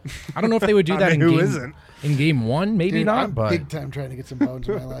life. I don't know if they would do that in game 1, maybe Dude, not. I'm but big time trying to get some bones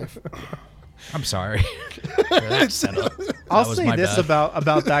in my life. I'm sorry. For that setup. I'll say this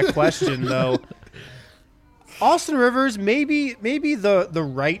about that question though. Austin Rivers, maybe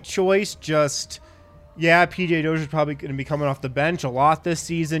the right choice. Just PJ Dozier's probably going to be coming off the bench a lot this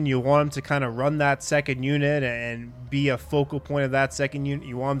season. You want him to kind of run that second unit and be a focal point of that second unit.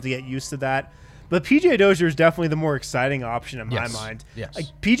 You want him to get used to that. But PJ Dozier is definitely the more exciting option in my mind. Yes. Like,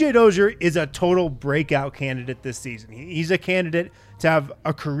 PJ Dozier is a total breakout candidate this season. He's a candidate to have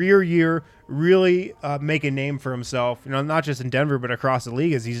a career year, really make a name for himself. Not just in Denver, but across the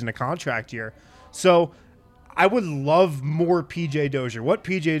league as he's in a contract year. So I would love more PJ Dozier. What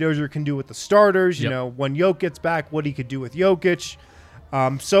PJ Dozier can do with the starters, when Jokic gets back, what he could do with Jokic.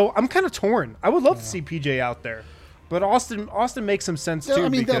 So I'm kind of torn. I would love to see PJ out there. But Austin makes some sense too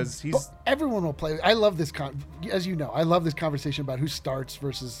because everyone will play. I love this as you know. I love this conversation about who starts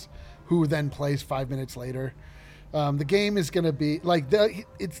versus who then plays 5 minutes later. The game is going to be like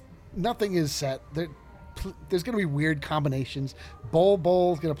nothing is set. There's going to be weird combinations.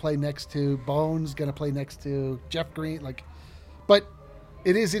 Bull's going to play next to Bones. Going to play next to Jeff Green. But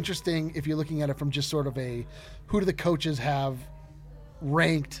it is interesting if you're looking at it from just sort of who do the coaches have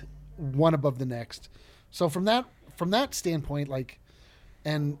ranked one above the next. So from that standpoint,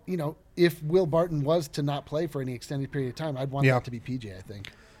 if Will Barton was to not play for any extended period of time, I'd want that to be PJ, I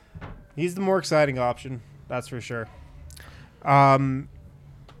think. He's the more exciting option, that's for sure. Do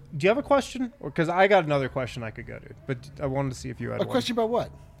you have a question? Because I got another question I could go to, but I wanted to see if you had a question about what?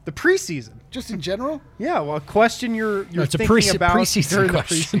 The preseason. Just in general? Yeah, well, a question you're it's thinking about preseason during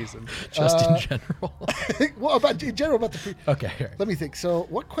question. the preseason. Just in general. Well, about the pre. Okay. Right. Let me think. So,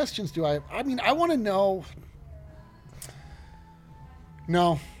 what questions do I have? I mean, I want to know.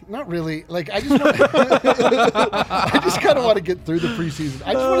 No, not really. I just kind of want to get through the preseason.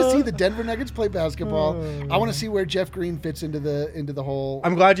 I just want to see the Denver Nuggets play basketball. I want to see where Jeff Green fits into the whole.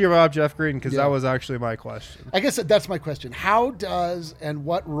 I'm glad you brought up Jeff Green because that was actually my question. I guess that's my question. How does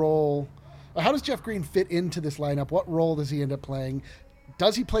Jeff Green fit into this lineup? What role does he end up playing?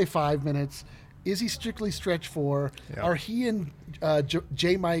 Does he play 5 minutes? Is he strictly stretch 4? Yeah. Are he and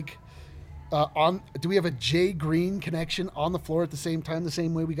J. Mike do we have a Jay Green connection on the floor at the same time, the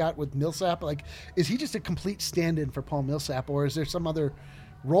same way we got with Millsap? Is he just a complete stand-in for Paul Millsap, or is there some other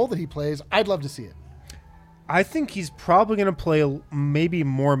role that he plays? I'd love to see it. I think he's probably going to play maybe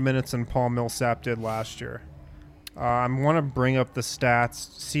more minutes than Paul Millsap did last year. I want to bring up the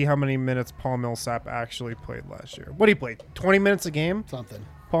stats, see how many minutes Paul Millsap actually played last year. What he played? 20 minutes a game? Something.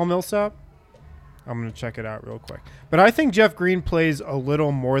 Paul Millsap? I'm going to check it out real quick. But I think Jeff Green plays a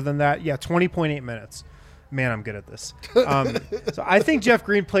little more than that. Yeah, 20.8 minutes. Man, I'm good at this. So I think Jeff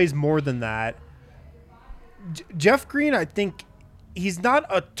Green plays more than that. Jeff Green, I think he's not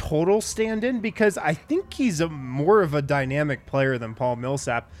a total stand-in because I think he's more of a dynamic player than Paul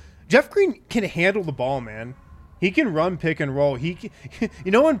Millsap. Jeff Green can handle the ball, man. He can run pick and roll.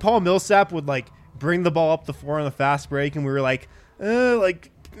 When Paul Millsap would like bring the ball up the floor on the fast break, and we were like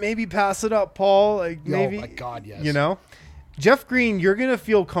maybe pass it up, Paul. Like maybe. Oh my God, yes. Jeff Green, you're gonna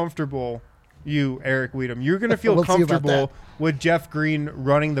feel comfortable. Eric Weedham, you're gonna feel comfortable with Jeff Green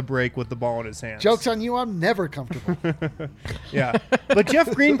running the break with the ball in his hands. Joke's on you. I'm never comfortable. Yeah, but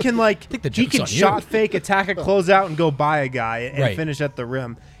Jeff Green can he can shot fake, attack a closeout, and go by a guy and finish at the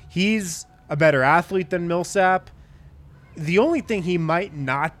rim. He's a better athlete than Millsap. The only thing he might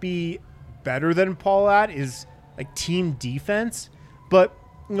not be better than Paul at is like team defense. But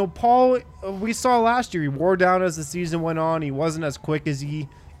Paul, we saw last year, he wore down as the season went on. He wasn't as quick as he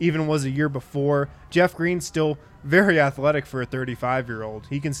even was a year before. Jeff Green's still very athletic for a 35-year-old.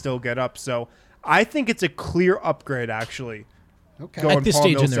 He can still get up. So I think it's a clear upgrade, actually. Okay. At this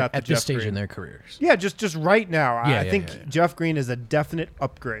stage in their careers. Yeah, just right now. I think Jeff Green is a definite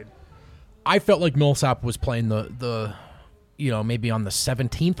upgrade. I felt like Millsap was playing the maybe on the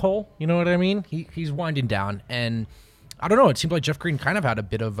 17th hole. You know what I mean? He's winding down, and I don't know. It seemed like Jeff Green kind of had a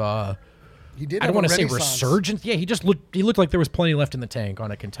bit of he did. I don't want to say resurgence. Yeah, he looked like there was plenty left in the tank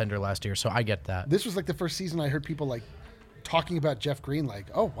on a contender last year. So I get that. This was like the first season I heard people like talking about Jeff Green. Like,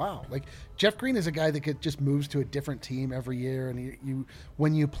 oh wow, like Jeff Green is a guy that just moves to a different team every year, and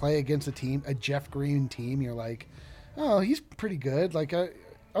when you play against a Jeff Green team, you're like, oh, he's pretty good. Like,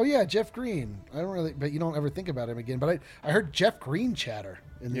 oh yeah, Jeff Green. But you don't ever think about him again. But I heard Jeff Green chatter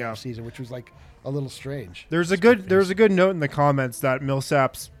in the offseason, which was like a little strange. There's a good note in the comments that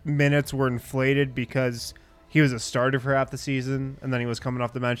Millsap's minutes were inflated because he was a starter for half the season and then he was coming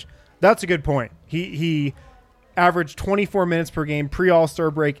off the bench. That's a good point. He averaged 24 minutes per game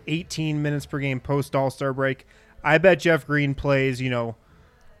pre-All-Star break, 18 minutes per game post-All-Star break. I bet Jeff Green plays,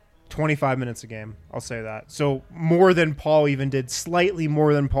 25 minutes a game. I'll say that. So more than Paul even did, slightly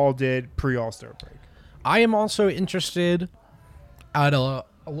more than Paul did pre-All-Star break. I am also interested at a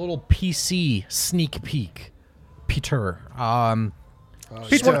little PC sneak peek. Peter.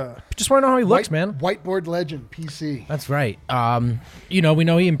 Just want to know how he looks, man. Whiteboard legend, PC. That's right. We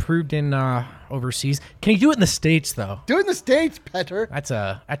know he improved in overseas. Can he do it in the States, though? Do it in the States, Petter. That's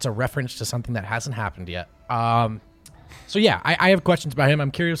a reference to something that hasn't happened yet. So, yeah, I have questions about him.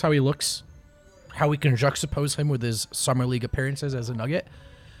 I'm curious how he looks, how we can juxtapose him with his Summer League appearances as a Nugget.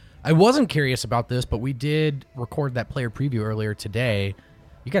 I wasn't curious about this, but we did record that player preview earlier today.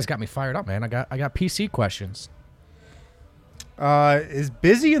 You guys got me fired up, man. I got PC questions. Is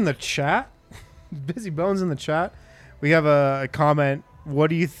Busy in the chat? Busy Bones in the chat. We have a comment.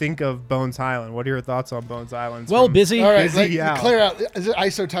 What do you think of Bones Highland? What are your thoughts on Bones Highland? Well, Busy. All right, clear out. Is it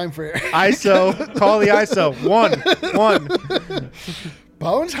ISO time for ISO? Call the ISO. One.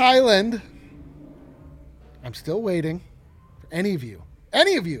 Bones Highland. I'm still waiting for any of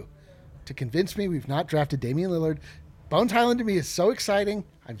you, to convince me we've not drafted Damian Lillard. Bones Highland to me is so exciting.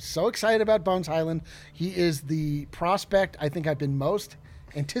 I'm so excited about Bones Highland. He is the prospect I think I've been most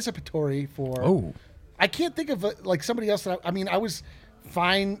anticipatory for. Oh. I can't think of somebody else. I was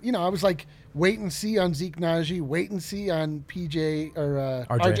fine. I was like, wait and see on Zeke Naji, wait and see on PJ or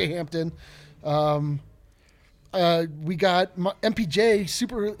RJ Hampton. We got MPJ,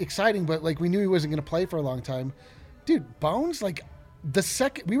 super exciting, but we knew he wasn't going to play for a long time. Dude, Bones,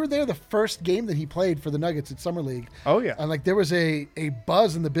 we were there the first game that he played for the Nuggets at Summer League. Oh yeah, and there was a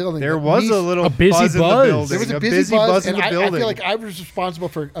buzz in the building. There was a little busy buzz in the building. There was a busy buzz in the building. I feel like I was responsible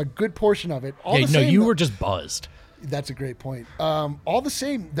for a good portion of it. You were just buzzed. That's a great point. All the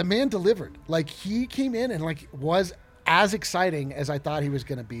same, the man delivered. He came in and was as exciting as I thought he was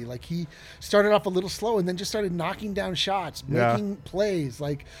going to be. He started off a little slow and then just started knocking down shots, making plays,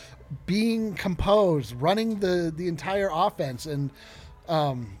 being composed, running the entire offense. And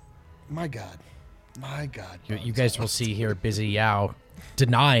my God. You guys will see here Busy Yao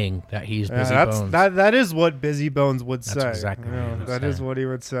denying that he's Busy Bones. That is what Busy Bones would say. That's exactly that is what he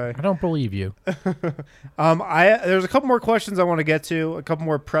would say. I don't believe you. There's a couple more questions I want to get to, a couple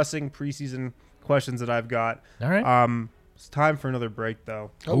more pressing preseason questions that I've got. All right. It's time for another break,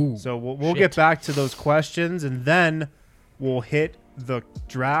 though. Oh, so we'll get back to those questions, and then we'll hit the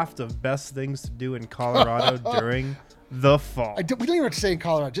draft of best things to do in Colorado during the fall. We don't even have to say in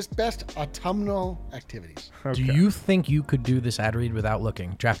Colorado, just best autumnal activities. Okay. Do you think you could do this ad read without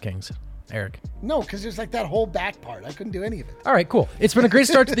looking? DraftKings. Eric? No, because there's like that whole back part. I couldn't do any of it. All right, cool. It's been a great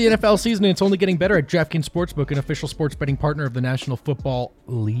start to the NFL season, and it's only getting better at DraftKings Sportsbook, an official sports betting partner of the National Football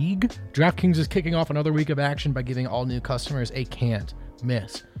League. DraftKings is kicking off another week of action by giving all new customers a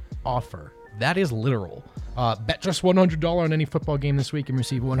can't-miss offer. That is literal. Bet just $100 on any football game this week and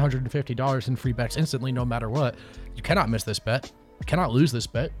receive $150 in free bets instantly, no matter what. You cannot miss this bet. You cannot lose this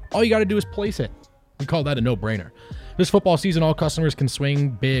bet. All you got to do is place it. We call that a no-brainer. This football season, all customers can swing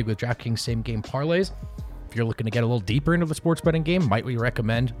big with DraftKings same-game parlays. If you're looking to get a little deeper into the sports betting game, might we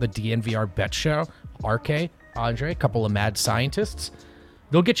recommend the DNVR Bet Show? RK, Andre, a couple of mad scientists.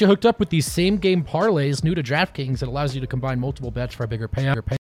 They'll get you hooked up with these same-game parlays new to DraftKings that allows you to combine multiple bets for a bigger payout.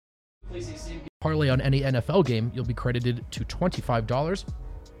 Parlay on any NFL game, you'll be credited to $25,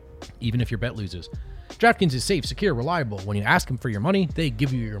 even if your bet loses. DraftKings is safe, secure, reliable. When you ask them for your money, they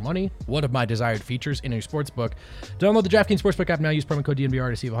give you your money. One of my desired features in a sportsbook. Download the DraftKings Sportsbook app now. Use promo code DNVR to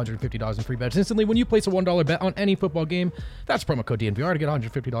receive $150 in free bets instantly when you place a $1 bet on any football game. That's promo code DNVR to get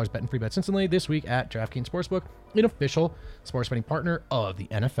 $150 bet in free bets instantly this week at DraftKings Sportsbook, an official sports betting partner of the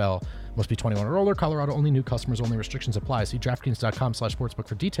NFL. Must be 21 or older. Colorado only. New customers only. Restrictions apply. See DraftKings.com/sportsbook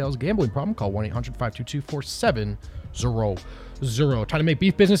for details. Gambling problem? Call 1-800-522-4700. Time to make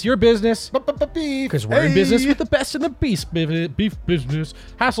beef business your business. Because we're in business with the best in the beef business.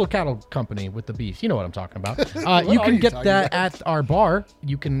 Hassel Cattle Company with the beef. You know what I'm talking about. You can get that at our bar.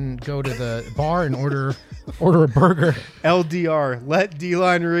 You can go to the bar and order a burger. LDR. Let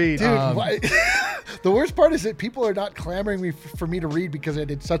D-Line read. Dude, the worst part is that people are not clamoring for me to read because I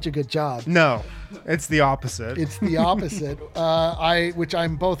did such a good job. No, it's the opposite. It's the opposite. Which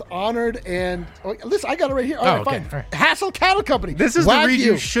I'm both honored and listen. I got it right here. All right, okay. fine. Right. Hassel Cattle Company. This is the read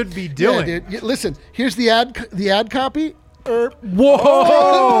you should be doing. Yeah, dude. Listen, here's the ad copy. Whoa!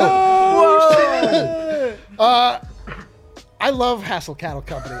 Whoa! I love Hassel Cattle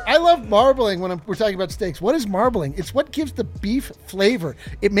Company. I love marbling when we're talking about steaks. What is marbling? It's what gives the beef flavor.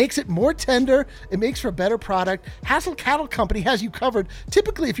 It makes it more tender. It makes for a better product. Hassel Cattle Company has you covered.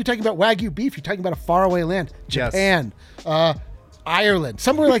 Typically, if you're talking about Wagyu beef, you're talking about a faraway land. Japan, Ireland,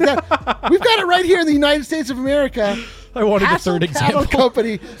 somewhere like that. We've got it right here in the United States of America. I wanted a third example. Cattle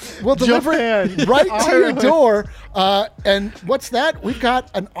Company will deliver it right to your door. And what's that? We've got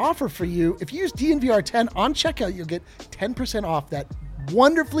an offer for you. If you use DNVR10 on checkout, you'll get 10% off that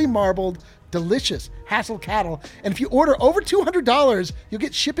wonderfully marbled, delicious Hassel cattle. And if you order over $200, you'll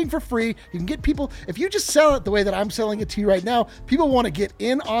get shipping for free. You can get people, if you just sell it the way that I'm selling it to you right now, people want to get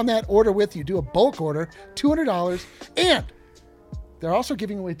in on that order with you. Do a bulk order, $200. And they're also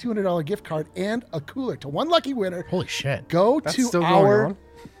giving away a $200 gift card and a cooler to one lucky winner. Holy shit. Go to our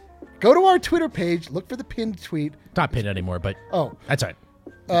Twitter page, look for the pinned tweet. Not pinned anymore, but that's right.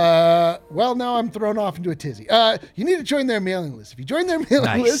 Well, now I'm thrown off into a tizzy. You need to join their mailing list. If you join their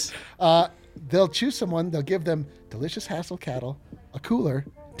mailing list, they'll choose someone. They'll give them delicious Hassel cattle, a cooler,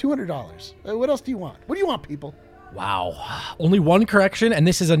 $200. What else do you want? What do you want, people? Wow. Only one correction, and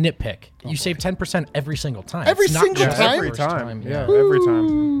this is a nitpick. You save 10% every single time. Every single time? Every time. Yeah, every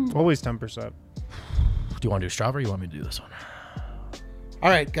time. Always 10%. Do you want to do strawberry or you want me to do this one? All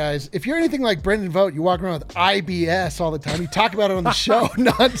right, guys, if you're anything like Brendan Vogt, you walk around with IBS all the time. You talk about it on the show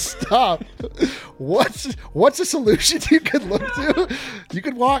nonstop. What's a solution you could look to? You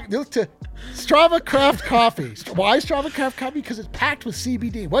could look to Strava Craft Coffee. Why Strava Craft Coffee? Because it's packed with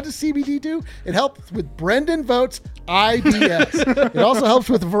CBD. What does CBD do? It helps with Brendan Vogt's IBS. It also helps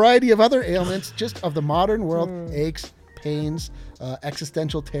with a variety of other ailments, just of the modern world, aches, pains,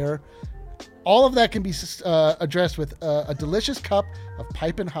 existential terror. All of that can be addressed with a delicious cup of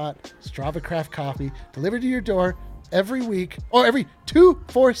piping hot Strava Craft coffee delivered to your door every week, or every 2,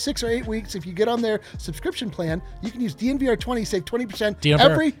 4, 6, or 8 weeks. If you get on their subscription plan, you can use DNVR20, save 20%.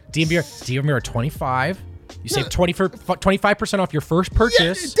 DNVR 25. You save 25% off your first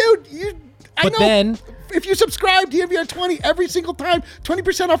purchase. Yeah, dude, then if you subscribe DNVR20 every single time,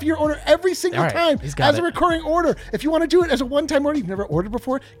 20% off your order every single time as a recurring order. If you want to do it as a one-time order, you've never ordered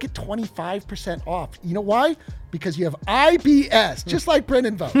before, get 25% off. You know why? Because you have IBS, just like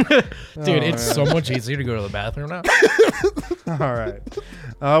Brendan Vogt. Dude, it's so much easier to go to the bathroom now. All right.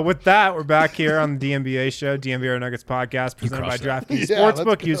 With that, we're back here on the DNVR show, DNVR Nuggets podcast, presented by DraftKings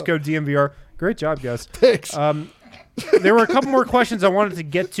Sportsbook. Use code DNVR. Great job, guys. Thanks. There were a couple more questions I wanted to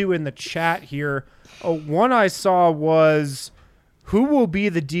get to in the chat here. One I saw was, who will be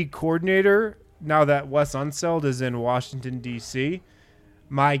the D coordinator now that Wes Unseld is in Washington, D.C.?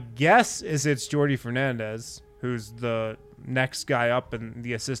 My guess is it's Jordi Fernandez, who's the next guy up in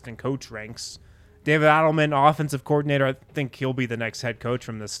the assistant coach ranks. David Adelman, offensive coordinator, I think he'll be the next head coach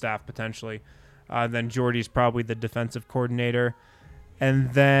from this staff potentially. Then Jordi's probably the defensive coordinator.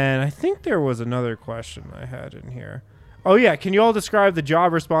 And then I think there was another question I had in here. Oh, yeah. Can you all describe the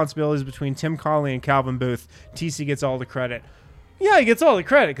job responsibilities between Tim Connelly and Calvin Booth? TC gets all the credit. Yeah, he gets all the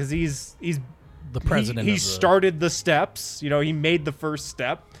credit because he's the president. He started the steps. He made the first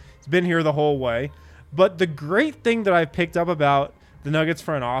step. He's been here the whole way. But the great thing that I've picked up about the Nuggets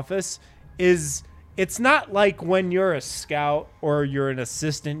front office is it's not like when you're a scout or you're an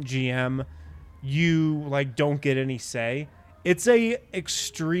assistant GM, you don't get any say. It's a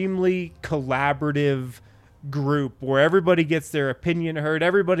extremely collaborative group where everybody gets their opinion heard.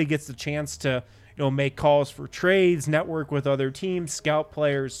 Everybody gets the chance to, make calls for trades, network with other teams, scout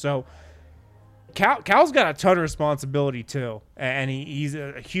players. So Cal's got a ton of responsibility too, and he's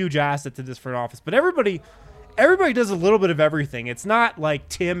a huge asset to this front office. But everybody does a little bit of everything. It's not like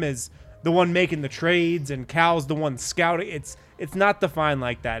Tim is the one making the trades and Cal's the one scouting. It's not defined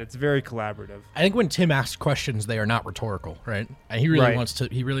like that. It's very collaborative. I think when Tim asks questions, they are not rhetorical, right? And he really wants to.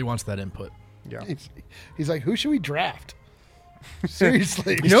 He really wants that input. Yeah. He's like, who should we draft?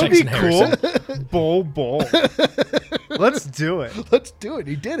 Seriously. It'd be cool. Bull. Let's do it. Let's do it.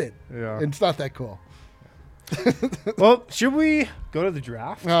 He did it. Yeah. And it's not that cool. Well, should we go to the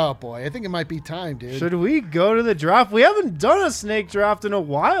draft? Oh, boy. I think it might be time, dude. Should we go to the draft? We haven't done a snake draft in a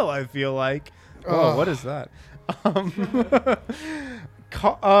while, I feel like. Oh, what is that?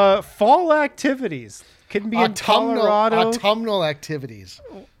 Fall activities. Can be in Colorado. Autumnal activities.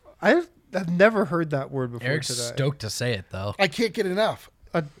 I've never heard that word before Eric's today. stoked to say it, though. I can't get enough.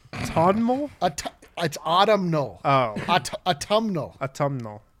 Autumnal? It's autumnal. Oh. Autumnal.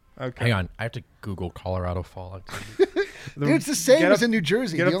 Autumnal. Okay. Hang on. I have to Google Colorado fall activity. Dude, it's the same as in New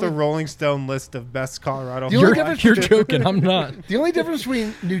Jersey. Get up the Rolling Stone list of best Colorado. You're joking. I'm not. The only difference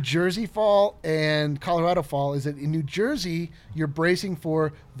between New Jersey fall and Colorado fall is that in New Jersey, you're bracing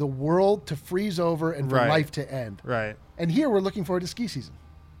for the world to freeze over and for life to end. Right. And here, we're looking forward to ski season.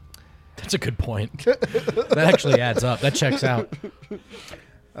 That's a good point. That actually adds up. That checks out.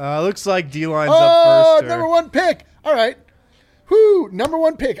 Looks like D-line's up first. Number one pick. All right. Whoo, number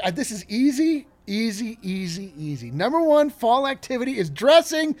one pick. This is easy. Number one fall activity is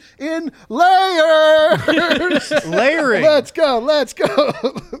dressing in layers. Layering. Let's go.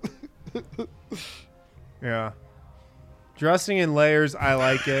 Yeah. Dressing in layers, I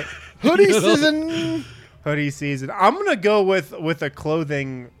like it. Hoodie season. I'm going to go with a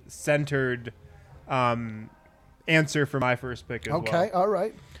clothing-centered answer for my first pick as well. Okay, all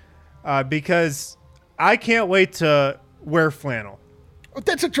right. Because I can't wait to wear flannel.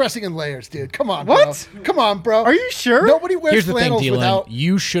 That's a dressing in layers, dude. Come on, what? Bro. Come on, bro. Are you sure? Nobody wears Here's the thing, flannels Dylan. without...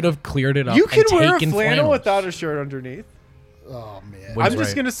 You should have cleared it up. You can and wear a taken flannel flannels. without a shirt underneath. Oh, man. I'm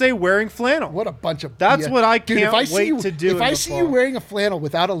just going to say wearing flannel. What a bunch of... That's what I can't wait to do. If I see you wearing a flannel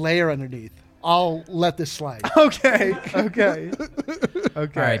without a layer underneath, I'll let this slide. Okay. All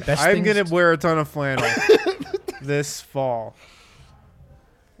right, I'm going to wear a ton of flannel this fall.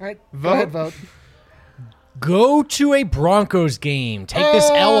 All right. Go ahead, vote. Go to a Broncos game. Take this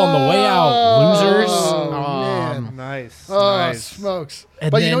L on the way out, losers. Man. Nice. Nice. Smokes.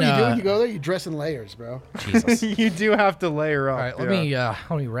 And but then, you know what you do when you go there? You dress in layers, bro. Jesus. You do have to layer up. All right,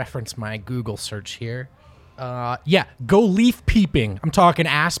 let me reference my Google search here. Go leaf peeping. I'm talking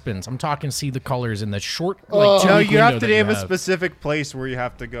aspens. I'm talking see the colors in the short. No, you have to name a specific place where you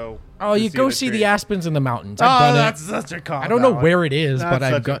have to go. Oh, you go see the aspens in the mountains. I've done that's such a cop. I don't know where it is, but That's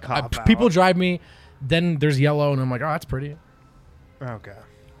I've such a got cop people out. drive me. Then there's yellow, and I'm like, oh, that's pretty. Okay.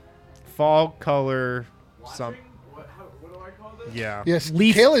 Fall color. What do I call this? Yeah. Yes,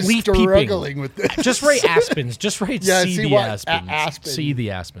 Leaf Kale is struggling peeping. with this. Just write aspens. Just write see the aspens. Aspen. See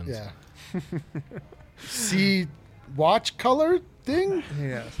the aspens. Yeah. See watch color thing?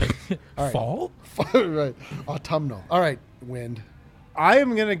 Yeah. All right. Fall? Right. Autumnal. All right, wind. I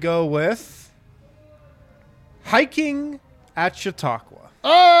am going to go with hiking at Chautauqua.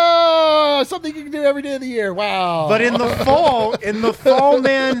 Oh, something you can do every day of the year. Wow. But in the fall,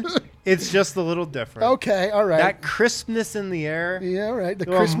 man, it's just a little different. Okay, all right. That crispness in the air. Yeah, all right. The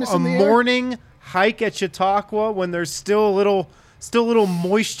Christmas in the air. A morning hike at Chautauqua when there's still a little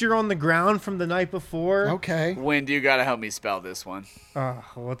moisture on the ground from the night before. Okay. Wind, you got to help me spell this one.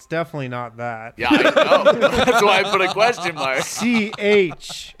 Well, it's definitely not that. Yeah, I know. That's why I put a question mark. CHAU.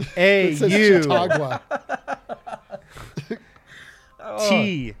 Chautauqua.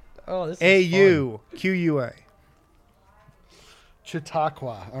 TAUQUA.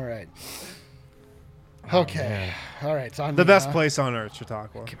 Chautauqua. All right. Okay. All right. So the best place on earth,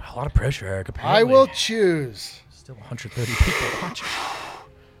 Chautauqua. A lot of pressure, Eric. Apparently. I will choose. Still 130 people watching.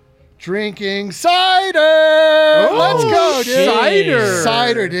 Drinking cider. Let's go, dude. Cider.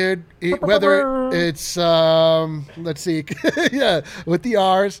 Cider, dude. Whether It's let's see. Yeah, with the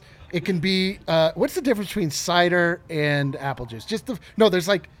R's, it can be. What's the difference between cider and apple juice? There's a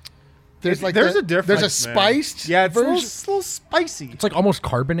difference. There's a spiced. Yeah, it's a version. little spicy. It's like almost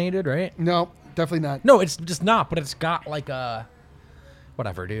carbonated, right? No, definitely not. No, it's just not. But it's got like a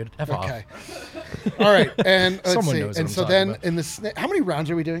whatever, dude. F off. Okay. All right, and let's Someone see. knows what And I'm so talking then about. in the how many rounds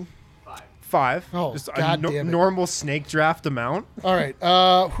are we doing? 5. Oh, just God damn it. normal snake draft amount. All right.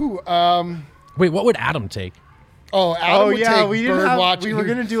 Wait, what would Adam take? Oh, Adam would yeah, take we didn't bird have- watching. we were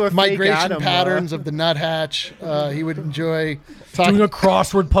gonna do a fake migration Adam, patterns of the nuthatch. He would enjoy Doing a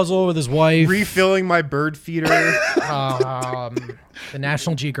crossword puzzle with his wife. Refilling my bird feeder. The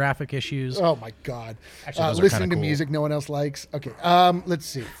National Geographic issues. Oh my God! Actually, those are Listening kinda to cool. music no one else likes. Okay. Let's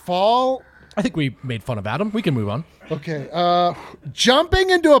see. Fall. I think we made fun of Adam. We can move on. Okay.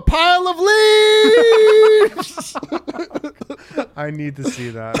 Jumping into a pile of leaves. I need to see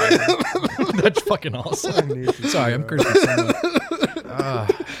that. That's fucking awesome. Sorry, I'm cursing so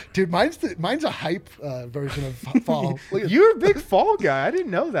much. Dude, mine's a hype version of fall. Look at- You're a big fall guy. I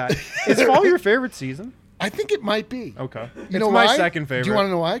didn't know that. Is fall your favorite season? I think it might be. Okay. You know my why? second favorite. Do you want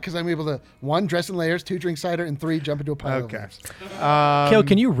to know why? Because I'm able to 1, dress in layers, 2, drink cider, and 3, jump into a pile of Okay. leaves. Kale,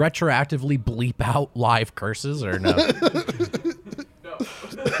 can you retroactively bleep out live curses or no?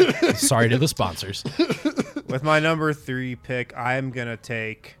 Sorry to the sponsors. With my number 3 pick, I am going to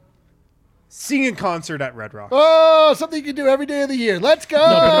take singing concert at Red Rock. Oh, something you can do every day of the year. Let's go.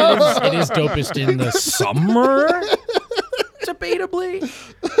 No, but it is dopest in the summer. Debatably.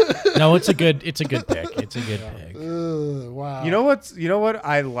 No, it's a good pick. It's a good pick. Wow. You know what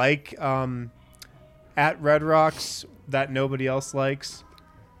I like at Red Rocks that nobody else likes?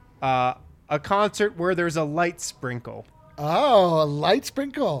 A concert where there's a light sprinkle. Oh, a light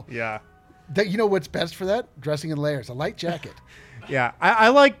sprinkle. Yeah. You know what's best for that? Dressing in layers. A light jacket. Yeah. I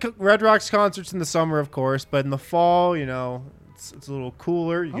like Red Rocks concerts in the summer, of course, but in the fall, it's a little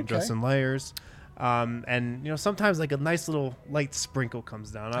cooler. You can dress in layers. And sometimes like a nice little light sprinkle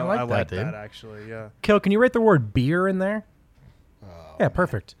comes down. I like dude. that actually. Yeah. Kale, can you write the word beer in there? Yeah,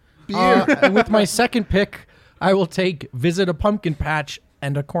 perfect. Beer. And with my second pick, I will take visit a pumpkin patch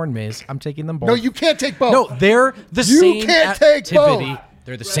and a corn maze. I'm taking them both. No, you can't take both. No, they're the You same can't take activity. both.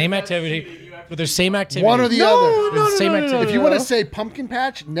 They're the same activity. But they're same activity. One or the other. They're the same activity. If you want to say pumpkin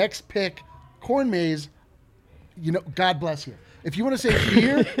patch, next pick corn maze. God bless you. If you want to say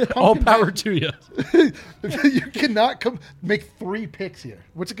beer, all pumpkin power patch, to you. you cannot make 3 picks here.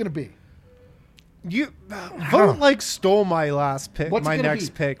 What's it going to be? You Vote like stole my last pick. What's my it gonna next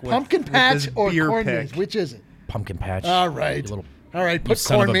be? pick. Pumpkin with patch this or beer corn pick. maze? Which is it? Pumpkin patch. All right. You little- All right. you Put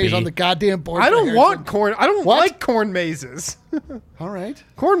son of corn a maze bee. on the goddamn board. I for don't Harrison. want corn. I don't What? like corn mazes. All right.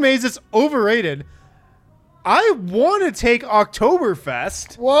 Corn maze is overrated. I want to take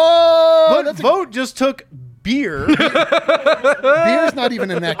Oktoberfest, Whoa. but Vote just took beer. Beer's not even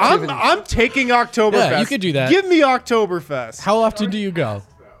an activity. I'm taking Oktoberfest. Yeah, you could do that. Give me Oktoberfest. How often do you go?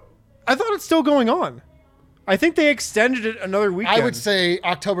 I thought it's still going on. I think they extended it another weekend. I would say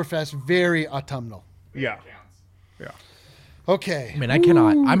Oktoberfest, very autumnal. Yeah. Yeah. Okay. I mean, I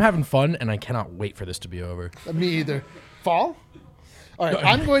cannot. I'm having fun, and I cannot wait for this to be over. Me either. Fall? All right.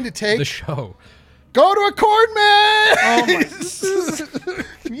 I'm going to take The show. go to a corn maze. Oh my!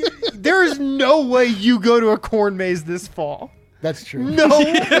 There is no way you go to a corn maze this fall. That's true. No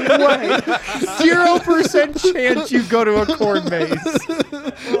way. 0% chance you go to a corn maze.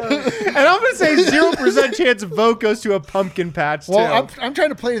 And I'm going to say 0% chance Vote goes to a pumpkin patch too. Well, I'm trying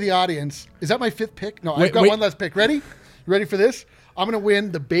to play to the audience. Is that my 5th pick? No, I've Wait, got wait. one last pick. Ready? You ready for this? I'm going to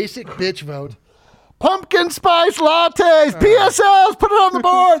win the basic bitch vote. Pumpkin spice lattes, PSLs, put it on the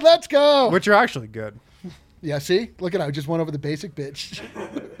board. Let's go. Which are actually good. Yeah, see? Look at I just won over the basic bitch.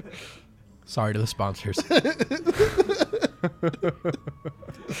 Sorry to the sponsors.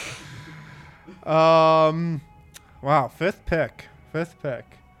 Wow, fifth pick.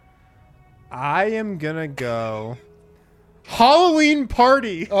 I am gonna go Halloween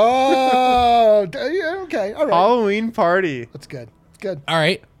party. Oh, yeah, okay. All right. Halloween party. That's good. It's good. All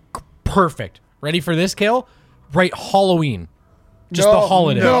right. Perfect. Ready for this, Kale? Right, Halloween. Just the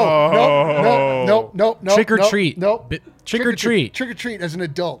holiday. No. Trick or treat. No. Trick or treat. Trick or treat as an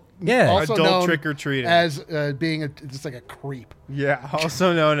adult. Yeah. Also Adult known trick-or-treating. as being just like a creep. Yeah,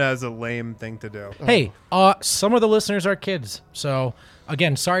 also known as a lame thing to do. Hey, some of the listeners are kids, so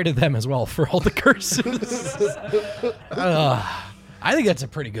again, sorry to them as well for all the curses. I think that's a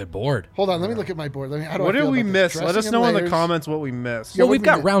pretty good board. Hold on, let me look at my board. How do I What feel did we about miss? this? Let us Dressing know in the layers. comments what we missed. Yeah, Well, what we've we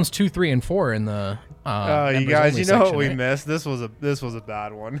got mi- rounds 2, 3, and 4 in the. You members guys, only you know what section, we right? missed? This was a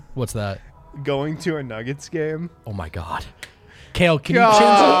bad one. What's that? Going to a Nuggets game. Oh my god. Kale, can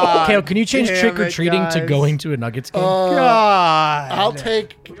you change trick or treating to going to a Nuggets game? God. I'll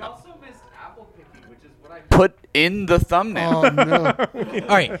take. We also missed apple picking, which is what I put in the thumbnail. Oh no!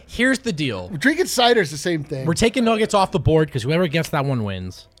 All right, here's the deal. Drinking cider is the same thing. We're taking Nuggets off the board because whoever gets that one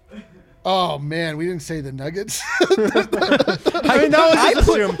wins. Oh man, we didn't say the Nuggets. I mean, that was just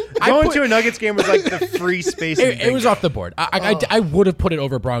assumed. Going to a Nuggets game was like the free space. It was off the board. I would have put it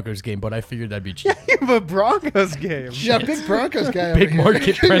over Broncos game, but I figured that'd be cheap. a Broncos game. Yeah, big Broncos guy. Big over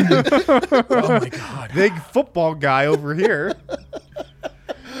market, Brendan. Oh my God. Big football guy over here.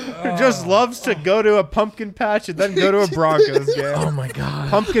 Who just loves to go to a pumpkin patch and then go to a Broncos game. Oh my God.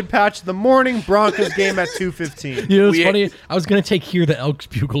 Pumpkin patch in the morning, Broncos game at 2:15. You know, it's funny. I was gonna take Hear the Elks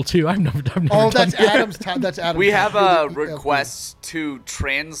bugle too. I've never Oh, done that's Adam's time. That's Adam's. We have a time. request to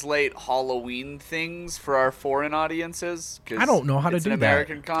translate Halloween things for our foreign audiences. 'Cause I don't know how to it's do an that.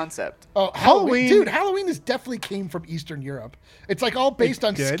 American concept. Oh, Halloween, dude! Halloween is definitely came from Eastern Europe. It's like all based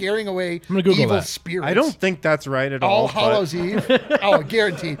on good. scaring away gonna Google evil that. spirits. I don't think that's right at all. All Hallows Eve. Oh,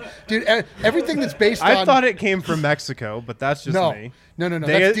 guaranteed, dude. Everything that's based I on. thought it came from Mexico, but that's just me. No.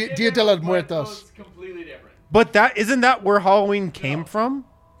 They- That's Dia de los Muertos. Completely different. But isn't that where Halloween came from?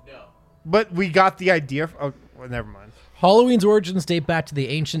 No. But we got the idea. Well, never mind. Halloween's origins date back to the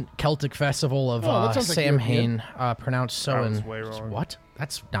ancient Celtic festival of that sounds like Samhain, pronounced That was Samhain. way wrong. What?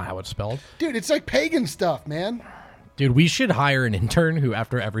 That's not how it's spelled. Dude, it's like pagan stuff, man. Dude, we should hire an intern who,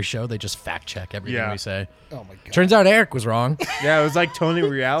 after every show, they just fact check everything Yeah. we say. Oh my god. Turns out Eric was wrong. Yeah, it was like Tony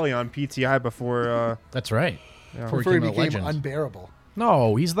Reale on PTI before. That's right. Before Before he a became legend. unbearable.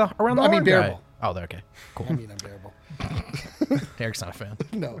 No, he's the around the I mean, horn guy. bearable. Oh, there. Okay, cool. I mean, unbearable. Eric's not a fan.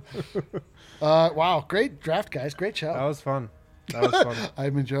 No. Wow, great draft, guys. Great show. That was fun. That was fun.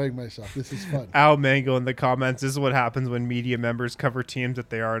 I'm enjoying myself. This is fun. Al Mango in the comments. This is what happens when media members cover teams that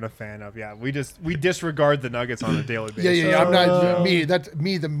they aren't a fan of. Yeah, we disregard the Nuggets on a daily basis. Yeah. I'm not me. That's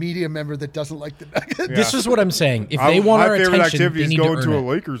me, the media member that doesn't like the Nuggets. Yeah. This is what I'm saying. If they want my our favorite attention, activity they is need going to to a earn it.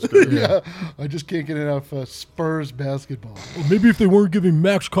 Lakers game. Yeah, I just can't get enough Spurs basketball. Maybe if they weren't giving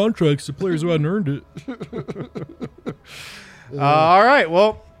max contracts to players who hadn't earned it. All right.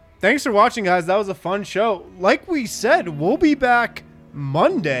 Well, thanks for watching, guys. That was a fun show. Like we said, we'll be back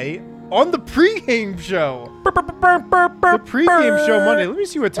Monday on the pregame show. The pregame show Monday. Let me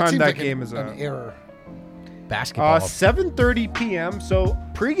see what time seems that like game is an at. error. Basketball. 7:30 p.m. So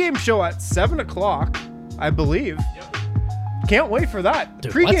pregame show at 7 o'clock, I believe. Can't wait for that. The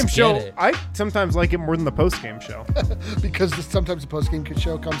Dude, pregame let's show, get it. I sometimes like it more than the postgame show. Because sometimes the post-game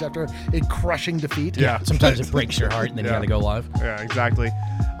show comes after a crushing defeat. Yeah. Sometimes it breaks your heart and then you Yeah. gotta go live. Yeah, exactly.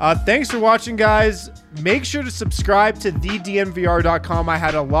 Thanks for watching, guys. Make sure to subscribe to thednvr.com. I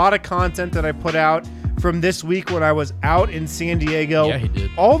had a lot of content that I put out from this week when I was out in San Diego. Yeah, he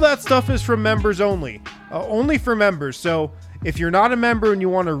did. All that stuff is from members only. Only for members. So if you're not a member and you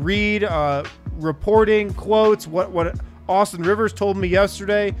want to read reporting, quotes, what Austin Rivers told me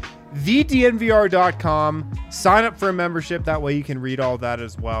yesterday, thednvr.com. Sign up for a membership. That way you can read all that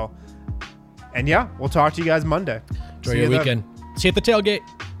as well. And yeah, we'll talk to you guys Monday. Enjoy See your you then. weekend. See you at the tailgate.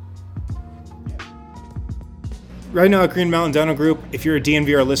 Right now at Green Mountain Dental Group, if you're a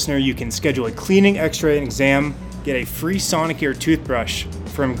DNVR listener, you can schedule a cleaning, x-ray, and exam, get a free Sonicare toothbrush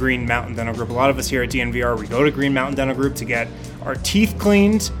from Green Mountain Dental Group. A lot of us here at DNVR, we go to Green Mountain Dental Group to get our teeth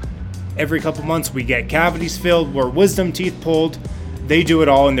cleaned. Every couple months we get cavities filled or wisdom teeth pulled. They do it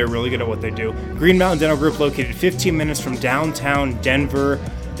all and they're really good at what they do. Green Mountain Dental Group, located 15 minutes from downtown Denver.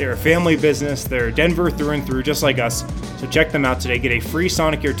 They're a family business. They're Denver through and through, just like us. So check them out today. Get a free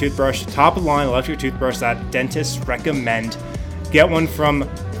Sonicare toothbrush, top of the line electric toothbrush that dentists recommend. Get one from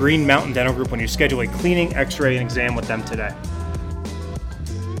Green Mountain Dental Group when you schedule a cleaning, x-ray, and exam with them today.